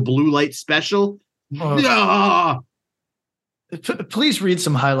remember the Blue Light Special? Please read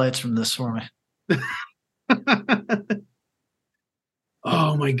some highlights from this for me.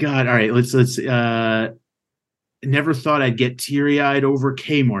 Oh my God. All right, let's never thought I'd get teary-eyed over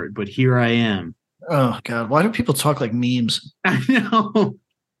Kmart, but here I am. Oh God. Why do people talk like memes? I know.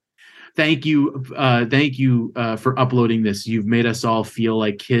 Thank you for uploading this. You've made us all feel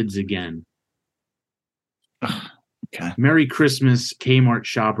like kids again. Okay. Merry Christmas, Kmart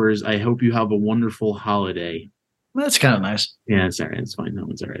shoppers. I hope you have a wonderful holiday. That's kind of nice. Yeah, it's all right. It's fine. That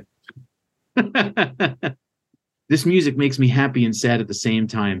one's all right. This music makes me happy and sad at the same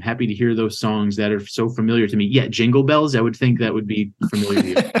time. Happy to hear those songs that are so familiar to me. Yeah, Jingle Bells, I would think that would be familiar to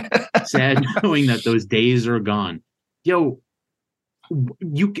you. Sad knowing that those days are gone. Yo,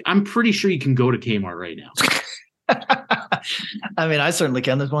 I'm pretty sure you can go to Kmart right now. I mean, I certainly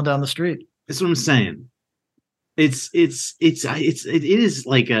can. There's one down the street. That's what I'm saying. It is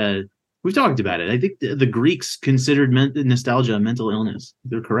like we've talked about it. I think the Greeks considered nostalgia a mental illness.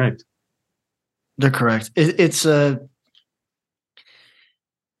 They're correct. They're correct.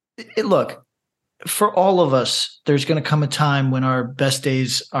 Look, for all of us, there's going to come a time when our best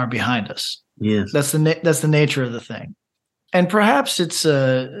days are behind us. Yes. That's the nature of the thing. And perhaps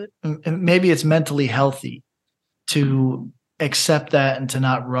maybe it's mentally healthy to accept that and to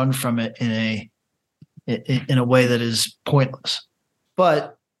not run from it in a way that is pointless.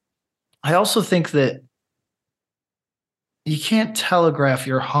 But I also think that you can't telegraph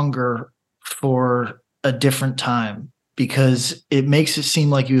your hunger for a different time because it makes it seem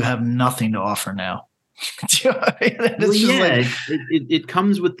like you have nothing to offer now. Do you know what I mean? It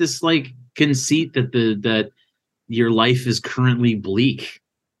comes with this like conceit that your life is currently bleak.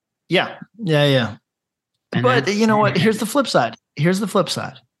 Yeah. But you know what? Here's the flip side. The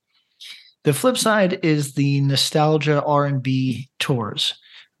flip side is the nostalgia R&B tours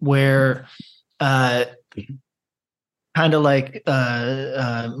where kind of like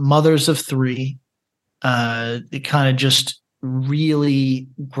mothers of three, they kind of just really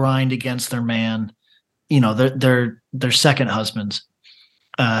grind against their man, their second husbands,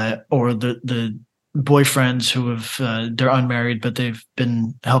 or the boyfriends who have they're unmarried but they've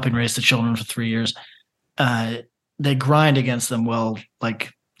been helping raise the children for 3 years. They grind against them while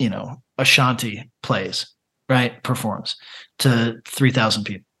Ashanti performs to 3,000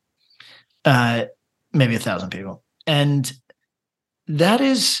 people, maybe 1,000 people. And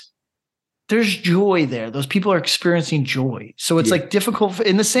there's joy there. Those people are experiencing joy. So it's like difficult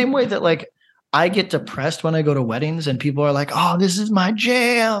in the same way that like I get depressed when I go to weddings and people are like, oh, this is my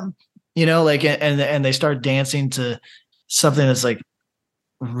jam, and they start dancing to something that's like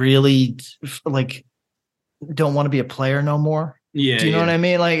really like don't want to be a player no more. Yeah. Do you know what I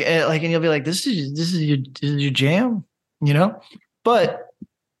mean? Like, and you'll be like, this is your jam, but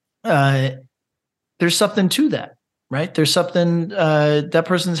there's something to that, right? There's something, that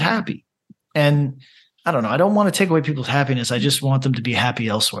person's happy. And I don't know. I don't want to take away people's happiness. I just want them to be happy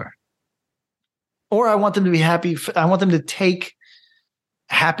elsewhere. Or I want them to be happy. I want them to take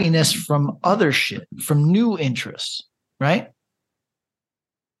happiness from other shit, from new interests, right?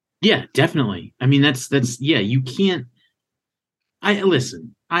 Yeah, definitely. I mean, that's you can't. I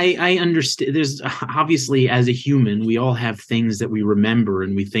understand. There's obviously, as a human, we all have things that we remember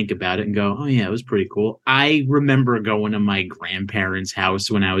and we think about it and go, oh yeah, it was pretty cool. I remember going to my grandparents'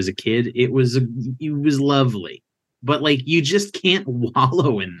 house when I was a kid. It was lovely, but like, you just can't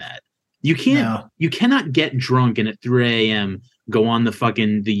wallow in that. You can't, No. You cannot get drunk and at 3 a.m. go on the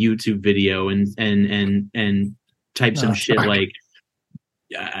YouTube video and type some shit like,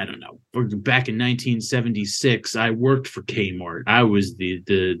 I don't know. Back in 1976, I worked for Kmart. I was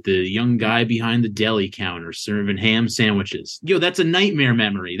the young guy behind the deli counter serving ham sandwiches. Yo, that's a nightmare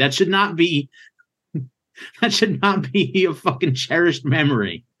memory. That should not be a fucking cherished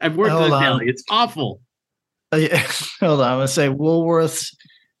memory. I've worked at a deli. It's awful. Hold on. I'm gonna say Woolworths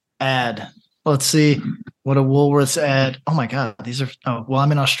ad. Let's see what a Woolworths ad. Oh my God, these are. Oh well,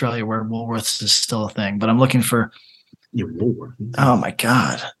 I'm in Australia where Woolworths is still a thing, but I'm looking for. Oh my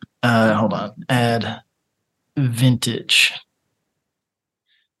God. Hold on. Ad vintage.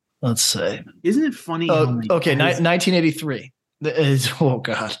 Let's say. Isn't it funny? Okay. 1983 is. Oh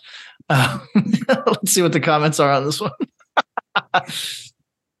God. Let's see what the comments are on this one.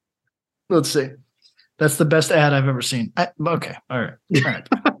 Let's see. That's the best ad I've ever seen. Okay. All right.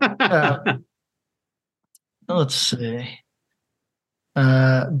 Let's see.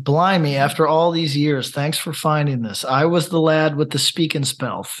 Blimey, after all these years, thanks for finding this. I was the lad with the speak and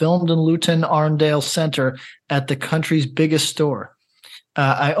spell, filmed in Luton Arndale Center at the country's biggest store.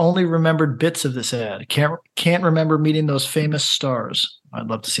 I only remembered bits of this ad. Can't remember meeting those famous stars. I'd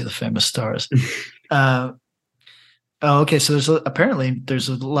love to see the famous stars. Okay, so apparently there's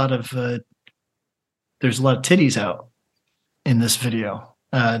a lot of titties out in this video,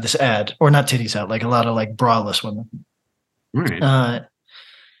 this ad, or not titties out, like a lot of like braless women. All right.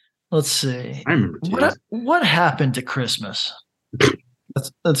 Let's see. I remember what happened to Christmas.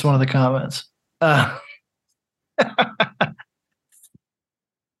 That's one of the comments.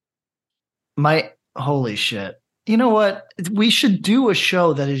 My holy shit. You know what? We should do a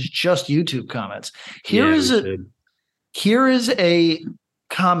show that is just YouTube comments. Here is a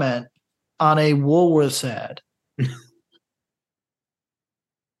comment on a Woolworths ad.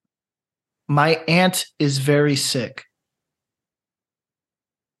 My aunt is very sick.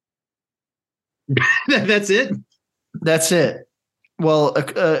 That's it? That's it. Well,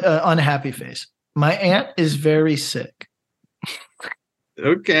 unhappy face. My aunt is very sick.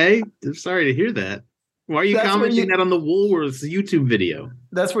 Okay. I'm sorry to hear that. Why are you commenting that on the Woolworths YouTube video?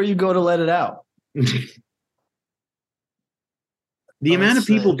 That's where you go to let it out. The amount of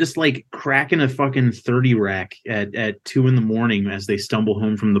people just like cracking a fucking 30 rack at 2 a.m. as they stumble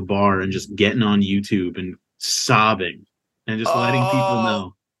home from the bar and just getting on YouTube and sobbing and just letting people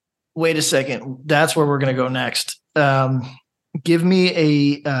know. Wait a second. That's where we're going to go next. Give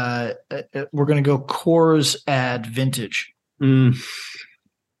me we're going to go Coors ad vintage.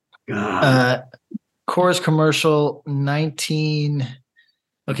 God. Coors commercial 19.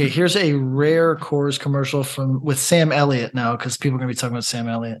 Okay, here's a rare Coors commercial with Sam Elliott now, because people are going to be talking about Sam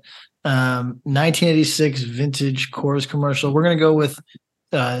Elliott. 1986 vintage Coors commercial. We're going to go with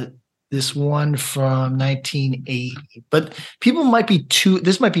this one from 1980, but people might be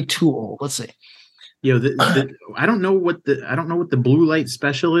this might be too old. Let's see. Yo, I don't know what the blue light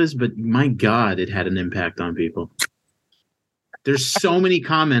special is, but my God, it had an impact on people. There's so many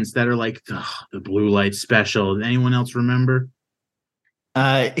comments that are like, the blue light special. Anyone else remember?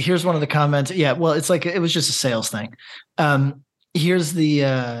 Here's one of the comments. Yeah, well, it's like it was just a sales thing. Here's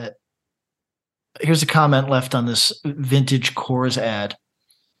a comment left on this vintage Coors ad.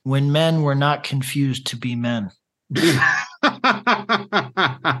 When men were not confused to be men. I've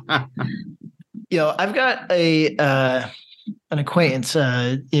got an acquaintance,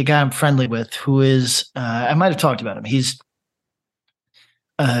 a guy I'm friendly with, who is I might have talked about him. He's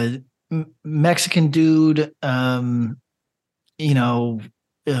a Mexican dude, a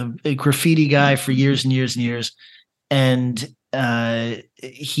graffiti guy for years and years and years, and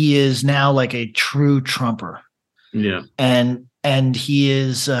he is now like a true Trumper. Yeah, and he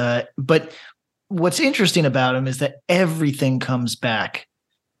is. But what's interesting about him is that everything comes back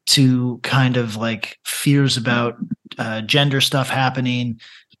to kind of like fears about gender stuff happening,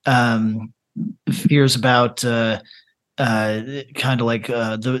 fears about kind of like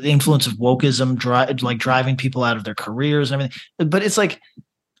the influence of wokeism, driving people out of their careers and everything. But it's like,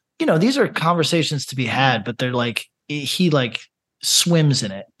 these are conversations to be had, but they're like, he like swims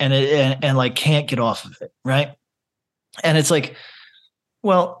in it and like can't get off of it. Right. And it's like,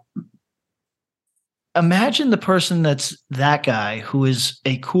 well, imagine the person that's that guy who is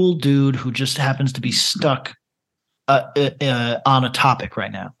a cool dude who just happens to be stuck on a topic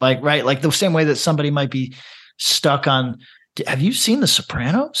right now. Like the same way that somebody might be stuck on, have you seen The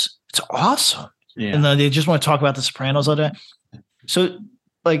Sopranos? It's awesome. Yeah. And they just want to talk about The Sopranos all day. So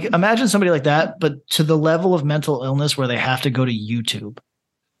like, imagine somebody like that, but to the level of mental illness where they have to go to YouTube.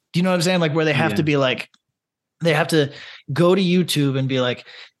 Do you know what I'm saying? Like where they have to be like, they have to go to YouTube and be like,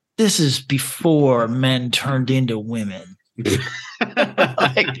 this is before men turned into women.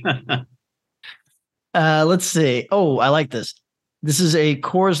 Let's see. Oh, I like this. This is a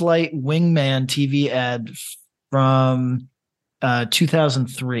Coors Light Wingman TV ad from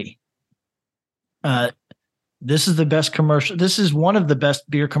 2003. This is the best commercial. This is one of the best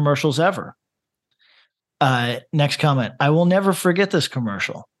beer commercials ever. Next comment. I will never forget this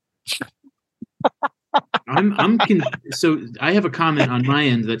commercial. So I have a comment on my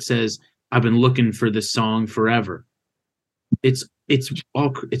end that says I've been looking for this song forever. It's all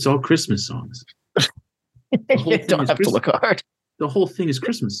Christmas songs. You don't have to look hard. The whole thing is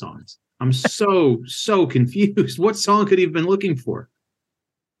Christmas songs. I'm so confused. What song could he have been looking for?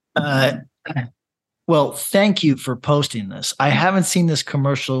 Well, thank you for posting this. I haven't seen this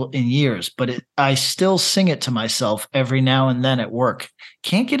commercial in years, but I still sing it to myself every now and then at work.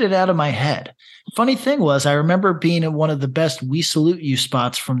 Can't get it out of my head. Funny thing was, I remember being in one of the best "We Salute You"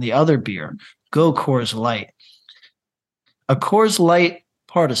 spots from the other beer, Go Coors Light. A Coors Light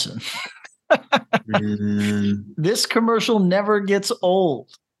partisan. This commercial never gets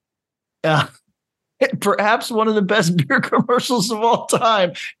old. Perhaps one of the best beer commercials of all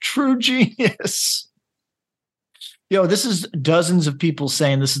time. True genius. Yo, this is dozens of people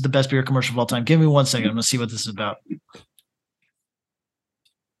saying this is the best beer commercial of all time. Give me 1 second. I'm going to see what this is about.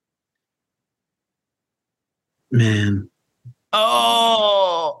 Man.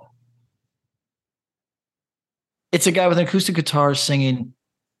 Oh. It's a guy with an acoustic guitar singing.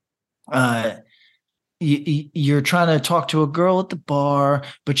 You're trying to talk to a girl at the bar,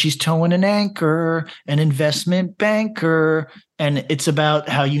 but she's towing an anchor, an investment banker, and it's about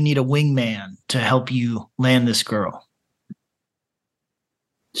how you need a wingman to help you land this girl.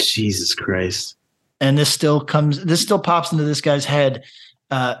 Jesus Christ. And this still pops into this guy's head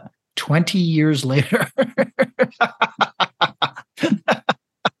 20 years later.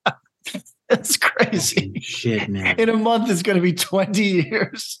 That's crazy. Shit, man. In a month, it's going to be 20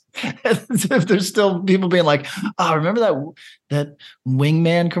 years. As if there's still people being like, oh, remember that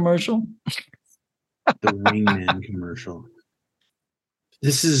Wingman commercial? The Wingman commercial.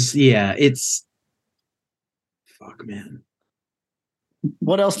 This is, it's fuck, man.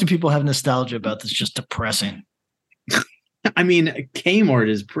 What else do people have nostalgia about that's just depressing? I mean, Kmart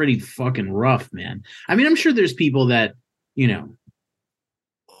is pretty fucking rough, man. I mean, I'm sure there's people that,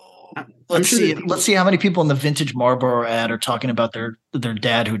 Let's see how many people in the vintage Marlboro ad are talking about their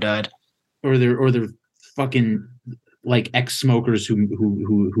dad who died, or their fucking like ex-smokers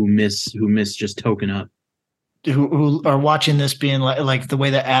who miss just token up, who are watching this being like the way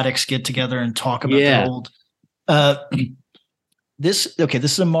that addicts get together and talk about their old. This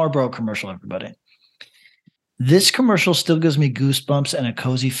is a Marlboro commercial, everybody. This commercial still gives me goosebumps and a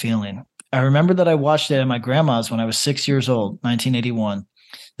cozy feeling. I remember that I watched it at my grandma's when I was 6 years old, 1981.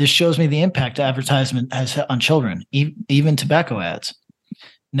 This shows me the impact advertisement has on children, even tobacco ads.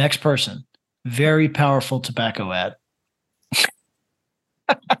 Next person, very powerful tobacco ad.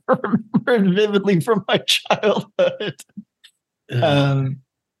 I remember it vividly from my childhood.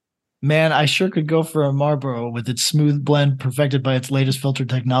 Man, I sure could go for a Marlboro with its smooth blend perfected by its latest filter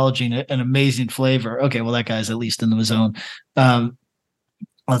technology and an amazing flavor. Okay, well, that guy's at least in the zone.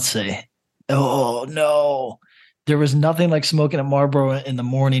 Let's see. Oh, no. There was nothing like smoking a Marlboro in the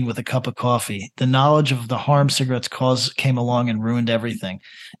morning with a cup of coffee. The knowledge of the harm cigarettes cause came along and ruined everything.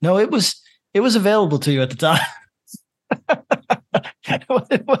 No, it was available to you at the time.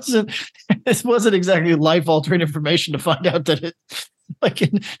 It wasn't exactly life-altering information to find out that it, like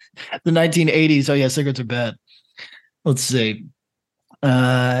in the 1980s. Oh yeah, cigarettes are bad. Let's see.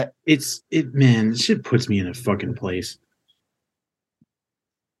 Man, this shit puts me in a fucking place.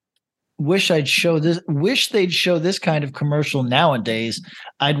 Wish they'd show this kind of commercial nowadays.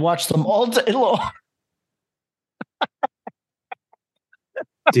 I'd watch them all day long.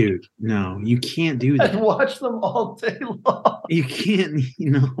 Dude, no, you can't do that. I'd watch them all day long. You can't,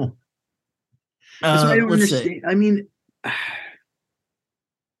 That's why I don't understand. See. I mean,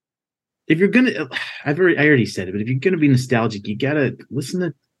 if you're gonna, I already said it, but if you're gonna be nostalgic, you gotta listen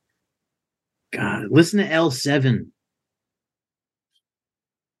to L7.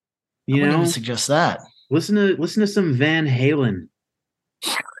 I wouldn't even suggest that. Listen to some Van Halen.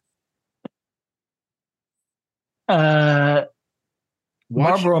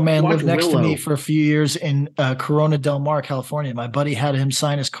 Marlboro Man lived next to me for a few years in Corona Del Mar, California. My buddy had him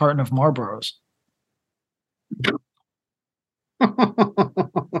sign his carton of Marlboros.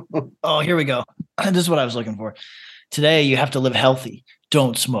 Oh, here we go. This is what I was looking for. Today, you have to live healthy.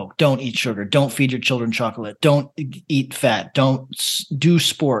 Don't smoke. Don't eat sugar. Don't feed your children chocolate. Don't eat fat. Don't do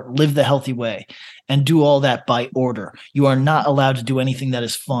sport. Live the healthy way. And do all that by order. You are not allowed to do anything that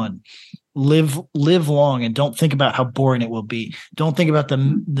is fun. live long, and don't think about how boring it will be. Don't think about the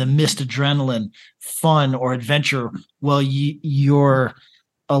missed adrenaline, fun, or adventure while you're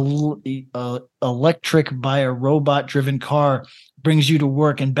electric by a robot driven car brings you to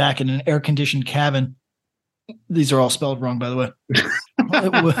work and back in an air conditioned cabin. These are all spelled wrong, by the way.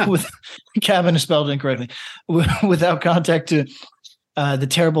 with cabin is spelled incorrectly. Without contact to the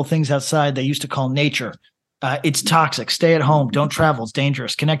terrible things outside they used to call nature. It's toxic. Stay at home. Don't travel. It's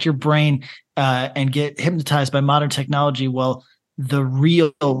dangerous. Connect your brain and get hypnotized by modern technology while the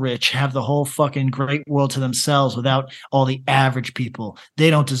real rich have the whole fucking great world to themselves without all the average people. They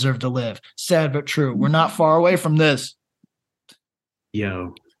don't deserve to live. Sad but true. We're not far away from this.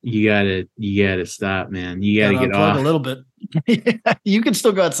 Yo, you gotta stop, man. You gotta get off a little bit. You can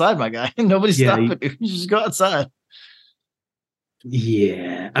still go outside, my guy. Nobody's stopping you. You just go outside.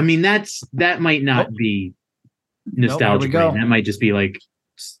 Yeah, I mean that might not be nostalgic brain. That might just be like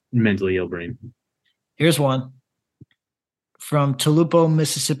mentally ill brain. Here's one from Tulupo,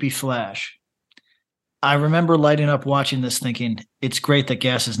 Mississippi Flash. I remember lighting up watching this thinking, it's great that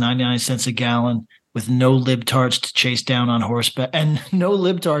gas is 99 cents a gallon with no libtards to chase down on horseback.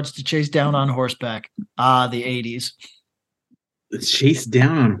 Ah, the 80s. Chase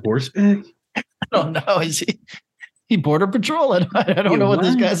down on horseback? I don't know. Is he border patrol? I don't know what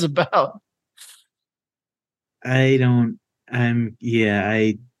this guy's about. That's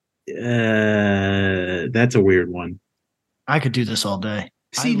a weird one. I could do this all day.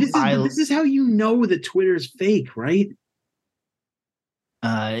 See, this is how you know that Twitter's fake, right?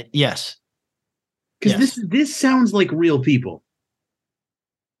 Yes. Because this sounds like real people.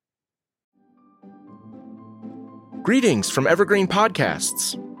 Greetings from Evergreen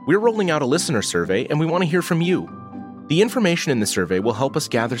Podcasts. We're rolling out a listener survey, and we want to hear from you. The information in the survey will help us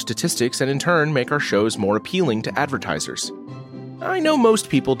gather statistics and in turn make our shows more appealing to advertisers. I know most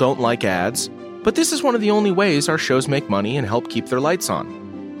people don't like ads, but this is one of the only ways our shows make money and help keep their lights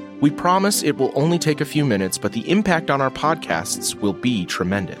on. We promise it will only take a few minutes, but the impact on our podcasts will be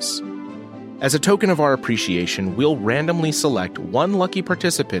tremendous. As a token of our appreciation, we'll randomly select one lucky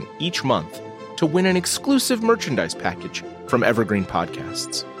participant each month to win an exclusive merchandise package from Evergreen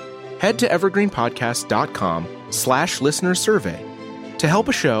Podcasts. Head to evergreenpodcast.com/listener survey to help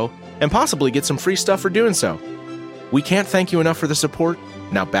a show and possibly get some free stuff for doing so. We can't thank you enough for the support.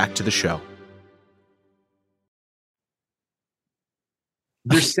 Now back to the show.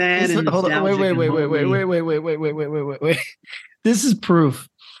 They're sad and hold on. Wait. This is proof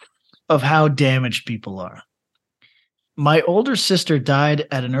of how damaged people are. My older sister died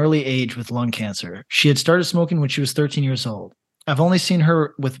at an early age with lung cancer. She had started smoking when she was 13 years old. I've only seen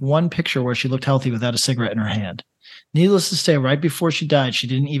her with one picture where she looked healthy without a cigarette in her hand. Needless to say, right before she died, she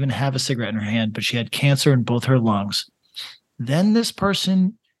didn't even have a cigarette in her hand, but she had cancer in both her lungs. Then this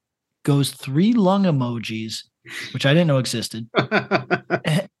person goes 3 lung emojis, which I didn't know existed,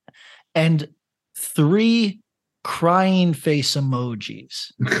 and 3 crying face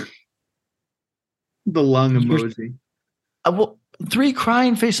emojis. The lung emoji. 3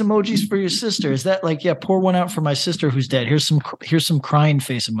 crying face emojis for your sister. Is that like, yeah, pour one out for my sister who's dead. Here's some crying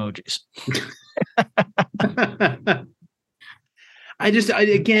face emojis.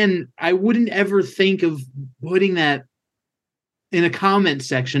 I wouldn't ever think of putting that in a comment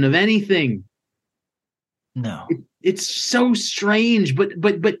section of anything. No, it's so strange, but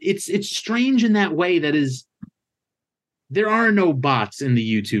it's strange in that way that is, there are no bots in the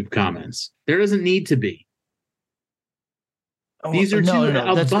YouTube comments. There doesn't need to be. These are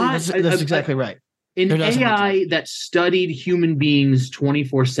that's exactly right. An AI that studied human beings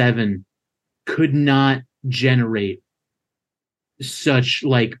 24/7 could not generate such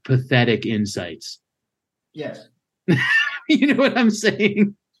like pathetic insights. Yes. You know what I'm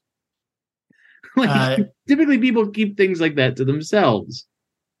saying? Like, typically people keep things like that to themselves.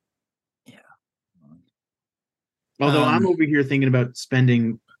 Yeah. Although I'm over here thinking about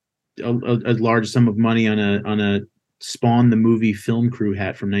spending a large sum of money on a Spawn the movie film crew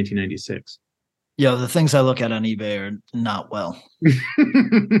hat from 1996. Yeah, the things I look at on eBay are not well.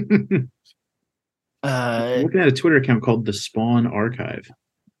 I'm looking at a Twitter account called the Spawn Archive.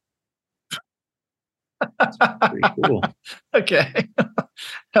 That's pretty cool. Okay.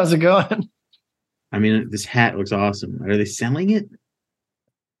 How's it going? I mean, this hat looks awesome. Are they selling it?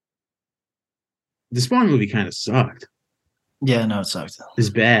 The Spawn movie kind of sucked. Yeah, no, it sucked. It's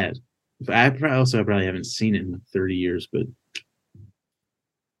bad. I probably haven't seen it in 30 years, but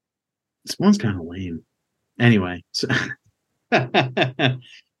Spawn's kind of lame. Anyway, so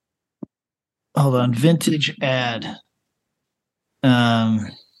hold on, vintage ad.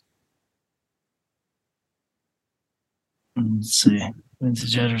 Let's see.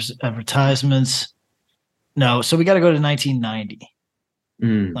 Vintage advertisements. No, so we got to go to 1990.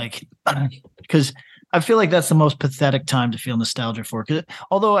 Like, because I feel like that's the most pathetic time to feel nostalgia for.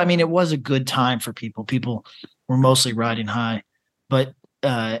 Although, I mean, it was a good time for people. People were mostly riding high, but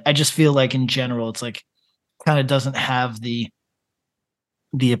I just feel like in general, it's like kind of doesn't have the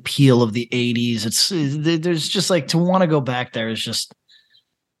appeal of the 80s. There's just like to want to go back there is just,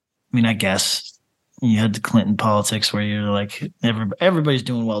 I mean, I guess you had the Clinton politics where you're like, everybody's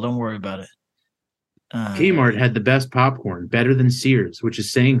doing well. Don't worry about it. Kmart had the best popcorn, better than Sears, which is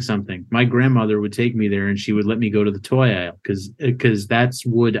saying something. My grandmother would take me there and she would let me go to the toy aisle because that's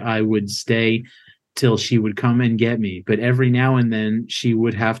what I would stay till she would come and get me. But every now and then she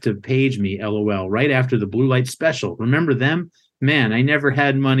would have to page me, LOL, right after the blue light special. Remember them? Man, I never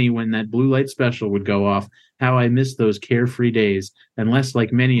had money when that blue light special would go off. How I miss those carefree days. Unless,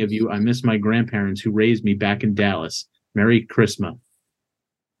 like many of you, I miss my grandparents who raised me back in Dallas. Merry Christmas.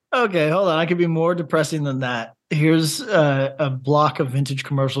 Okay, hold on. I could be more depressing than that. Here's a block of vintage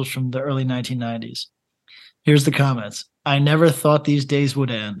commercials from the early 1990s. Here's the comments. I never thought these days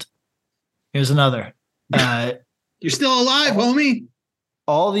would end. Here's another. You're still alive, homie.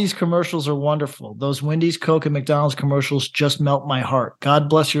 All these commercials are wonderful. Those Wendy's, Coke, and McDonald's commercials just melt my heart. God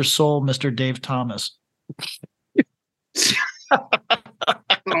bless your soul, Mr. Dave Thomas.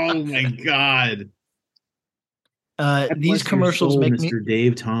 Oh, my God. These commercials make me... Mr.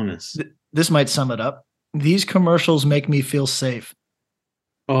 Dave Thomas. This might sum it up. These commercials make me feel safe.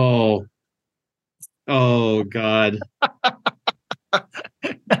 Oh. Oh, God.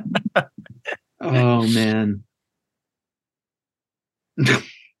 Oh, man.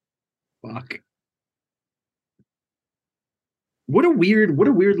 Fuck. What a weird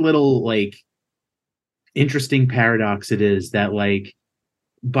little, like, interesting paradox it is that, like,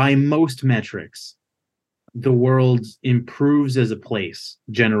 by most metrics, the world improves as a place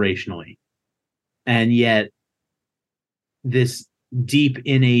generationally. And yet this deep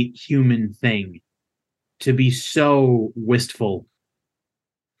innate human thing to be so wistful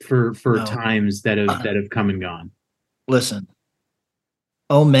for times that have come and gone. Listen.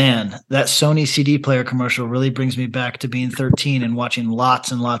 Oh man, that Sony CD player commercial really brings me back to being 13 and watching lots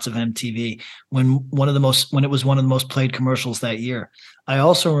and lots of MTV when it was one of the most played commercials that year. I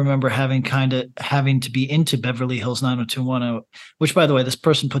also remember having to be into Beverly Hills 90210, which, by the way, this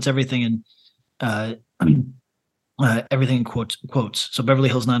person puts everything in quotes. So Beverly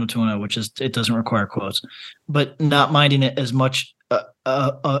Hills 90210, which is, it doesn't require quotes, but not minding it as much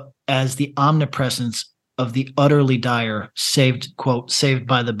as the omnipresence of the utterly dire Saved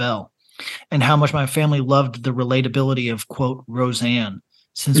by the Bell, and how much my family loved the relatability of, quote, Roseanne,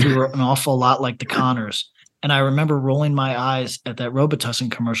 since we were an awful lot like the Connors. And I remember rolling my eyes at that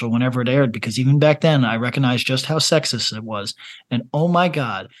Robitussin commercial whenever it aired, because even back then I recognized just how sexist it was. And oh my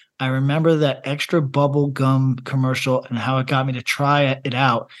God, I remember that extra bubble gum commercial and how it got me to try it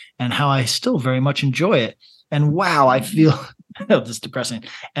out and how I still very much enjoy it. And wow, I feel this is depressing.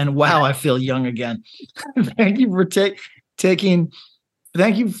 And wow, I feel young again. Thank you for thank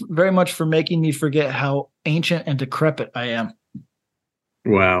you very much for making me forget how ancient and decrepit I am.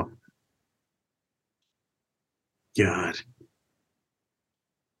 Wow. God.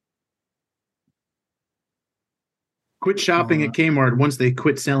 Quit shopping at Kmart once they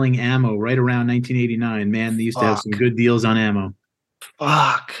quit selling ammo right around 1989. Man, they used to have some good deals on ammo.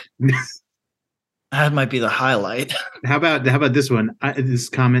 Fuck. That might be the highlight. How about this one? This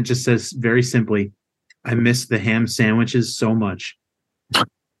comment just says very simply, I miss the ham sandwiches so much.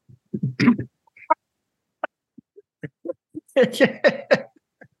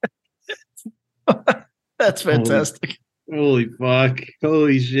 That's fantastic. Holy fuck.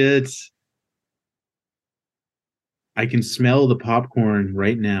 Holy shit. I can smell the popcorn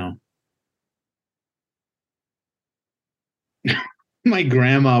right now. My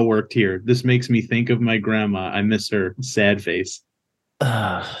grandma worked here. This makes me think of my grandma. I miss her. Sad face.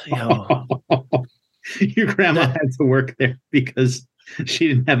 Yo. Your grandma had to work there because she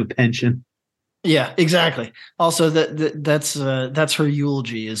didn't have a pension. Yeah, exactly. Also, that's her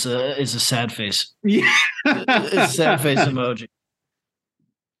eulogy is a sad face. Yeah, a sad face emoji.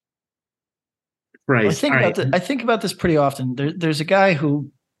 Right. I think about this pretty often. There's a guy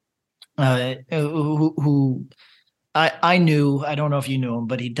who I knew. I don't know if you knew him,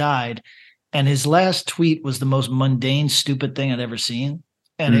 but he died, and his last tweet was the most mundane, stupid thing I'd ever seen,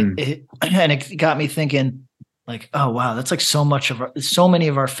 and it got me thinking. Like, oh wow, that's like so many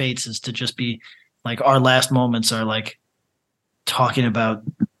of our fates is to just be like our last moments are like talking about,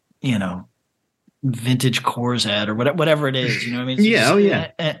 vintage Coors ad or whatever it is, you know what I mean?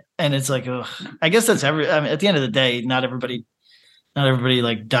 Yeah, and it's like, I guess that's at the end of the day, not everybody Not everybody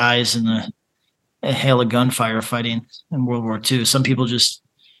like dies in a hail of gunfire fighting in World War II. Some people just,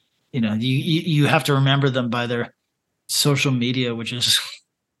 you have to remember them by their social media, which is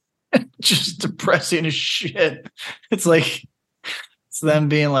just depressing as shit. It's like it's them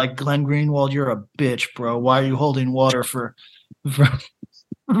being like, Glenn Greenwald, you're a bitch, bro. Why are you holding water for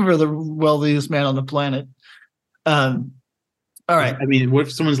the wealthiest man on the planet? All right. I mean, what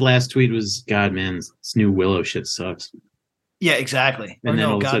if someone's last tweet was, God, man, this new Willow shit sucks. Yeah, exactly. And then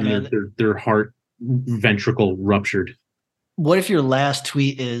all of a sudden their heart ventricle ruptured. What if your last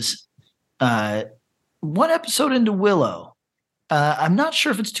tweet is one episode into Willow? I'm not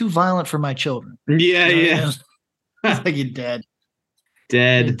sure if it's too violent for my children. Yeah. It's like you're dead.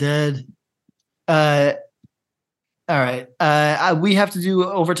 Dead. All right. We have to do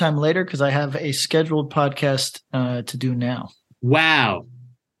overtime later because I have a scheduled podcast to do now. Wow.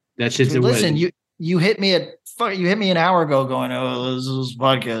 That shit's listen. You hit me an hour ago going, oh, this is a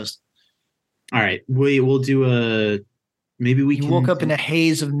podcast. All right. We'll do maybe we You woke up in a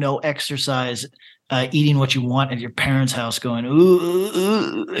haze of no exercise, eating what you want at your parents' house going,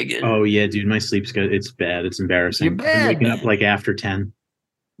 ooh. Oh, yeah, dude. My sleep's good. It's bad. It's embarrassing. You're bad. I'm waking up like after 10.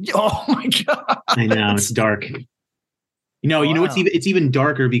 Oh, my God. I know. It's dark. You know, it's even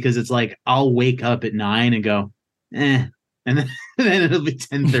darker because it's like I'll wake up at 9 and go, and then it'll be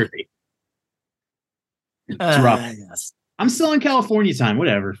 10:30. It's rough. Yes. I'm still in California time.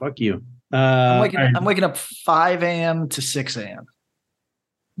 Whatever. Fuck you. I'm waking up 5 a.m. to 6 a.m.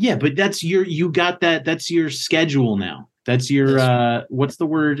 Yeah, but that's that's your schedule now. That's your what's the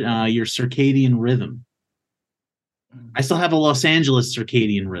word? Your circadian rhythm. I still have a Los Angeles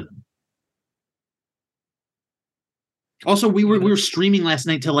circadian rhythm. Also, we were streaming last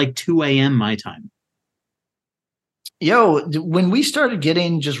night till like 2 a.m. my time. Yo, when we started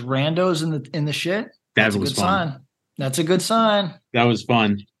getting just randos in the shit, that's a good sign. That's a good sign. That was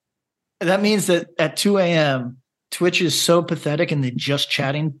fun. That means that at 2 a.m., Twitch is so pathetic in the just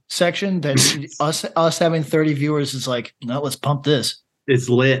chatting section that us having 30 viewers is like, no, let's pump this. It's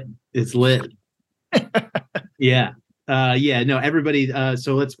lit. Yeah. No, everybody.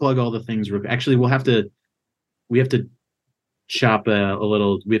 So let's plug all the things. Actually, we have to chop a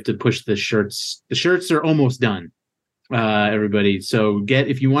little. We have to push the shirts. The shirts are almost done. Everybody. So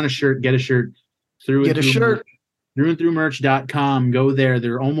if you want a shirt, get a shirt. Through and through merch.com. Go there.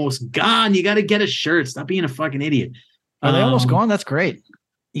 They're almost gone. You got to get a shirt. Stop being a fucking idiot. Are they almost gone? That's great.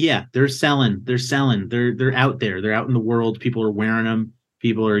 Yeah, they're selling. They're out there. They're out in the world. People are wearing them.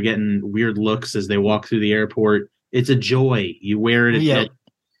 People are getting weird looks as they walk through the airport. It's a joy. You wear it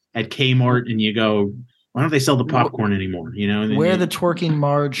at Kmart and you go, why don't they sell the popcorn anymore? Wear the twerking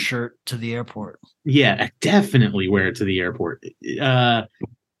Marge shirt to the airport. Yeah, definitely wear it to the airport.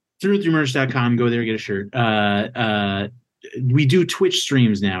 Through go there, get a shirt. We do Twitch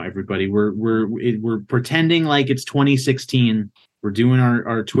streams now, everybody. We're pretending like it's 2016. We're doing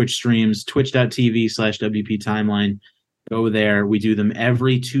our Twitch streams, twitch.tv/WP Timeline. Go there. We do them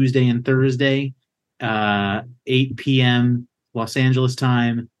every Tuesday and Thursday, 8 p.m. Los Angeles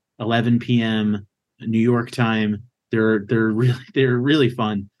time, 11 p.m. New York time. They're really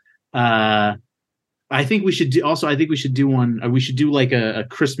fun. I think we should do one. We should do like a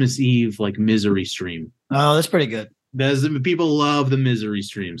Christmas Eve like misery stream. Oh, that's pretty good. People love the misery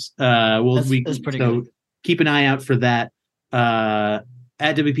streams. That's pretty good. Keep an eye out for that. At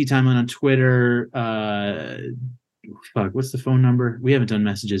WP Timeline on Twitter. What's the phone number? We haven't done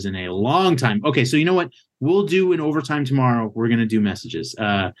messages in a long time. Okay, so you know what? We'll do an overtime tomorrow. We're gonna do messages.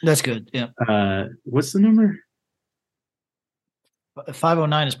 That's good. Yeah. What's the number?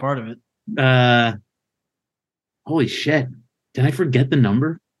 509 is part of it. Holy shit. Did I forget the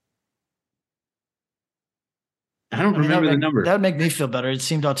number? I don't remember the number. That would make me feel better. It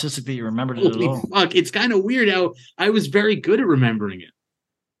seemed autistic that you remembered it at all. Fuck, it's kind of weird how I was very good at remembering it.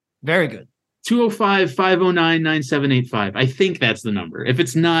 Very good. 205-509-9785. I think that's the number. If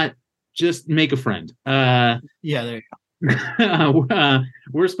it's not, just make a friend. Yeah, there you go.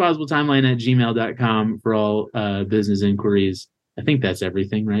 worstpossibletimeline@gmail.com for all business inquiries. I think that's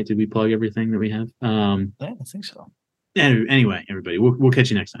everything, right? Did we plug everything that we have? Yeah, I think so. Anyway, everybody, we'll catch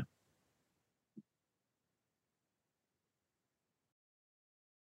you next time.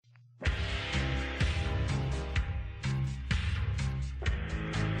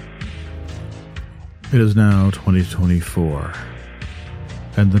 It is now 2024,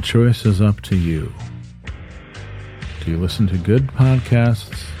 and the choice is up to you. Do you listen to good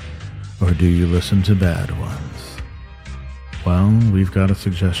podcasts, or do you listen to bad ones? Well, we've got a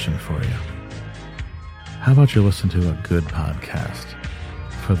suggestion for you. How about you listen to a good podcast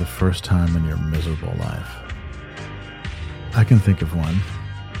for the first time in your miserable life? I can think of one.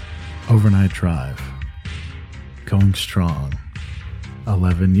 Overnight Drive. Going strong.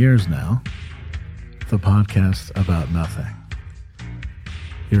 11 years now. The podcast about nothing.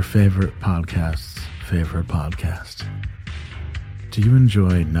 Your favorite podcast's favorite podcast. Do you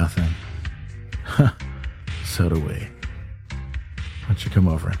enjoy nothing? So do we. Why don't you come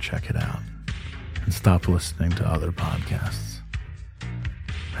over and check it out and stop listening to other podcasts?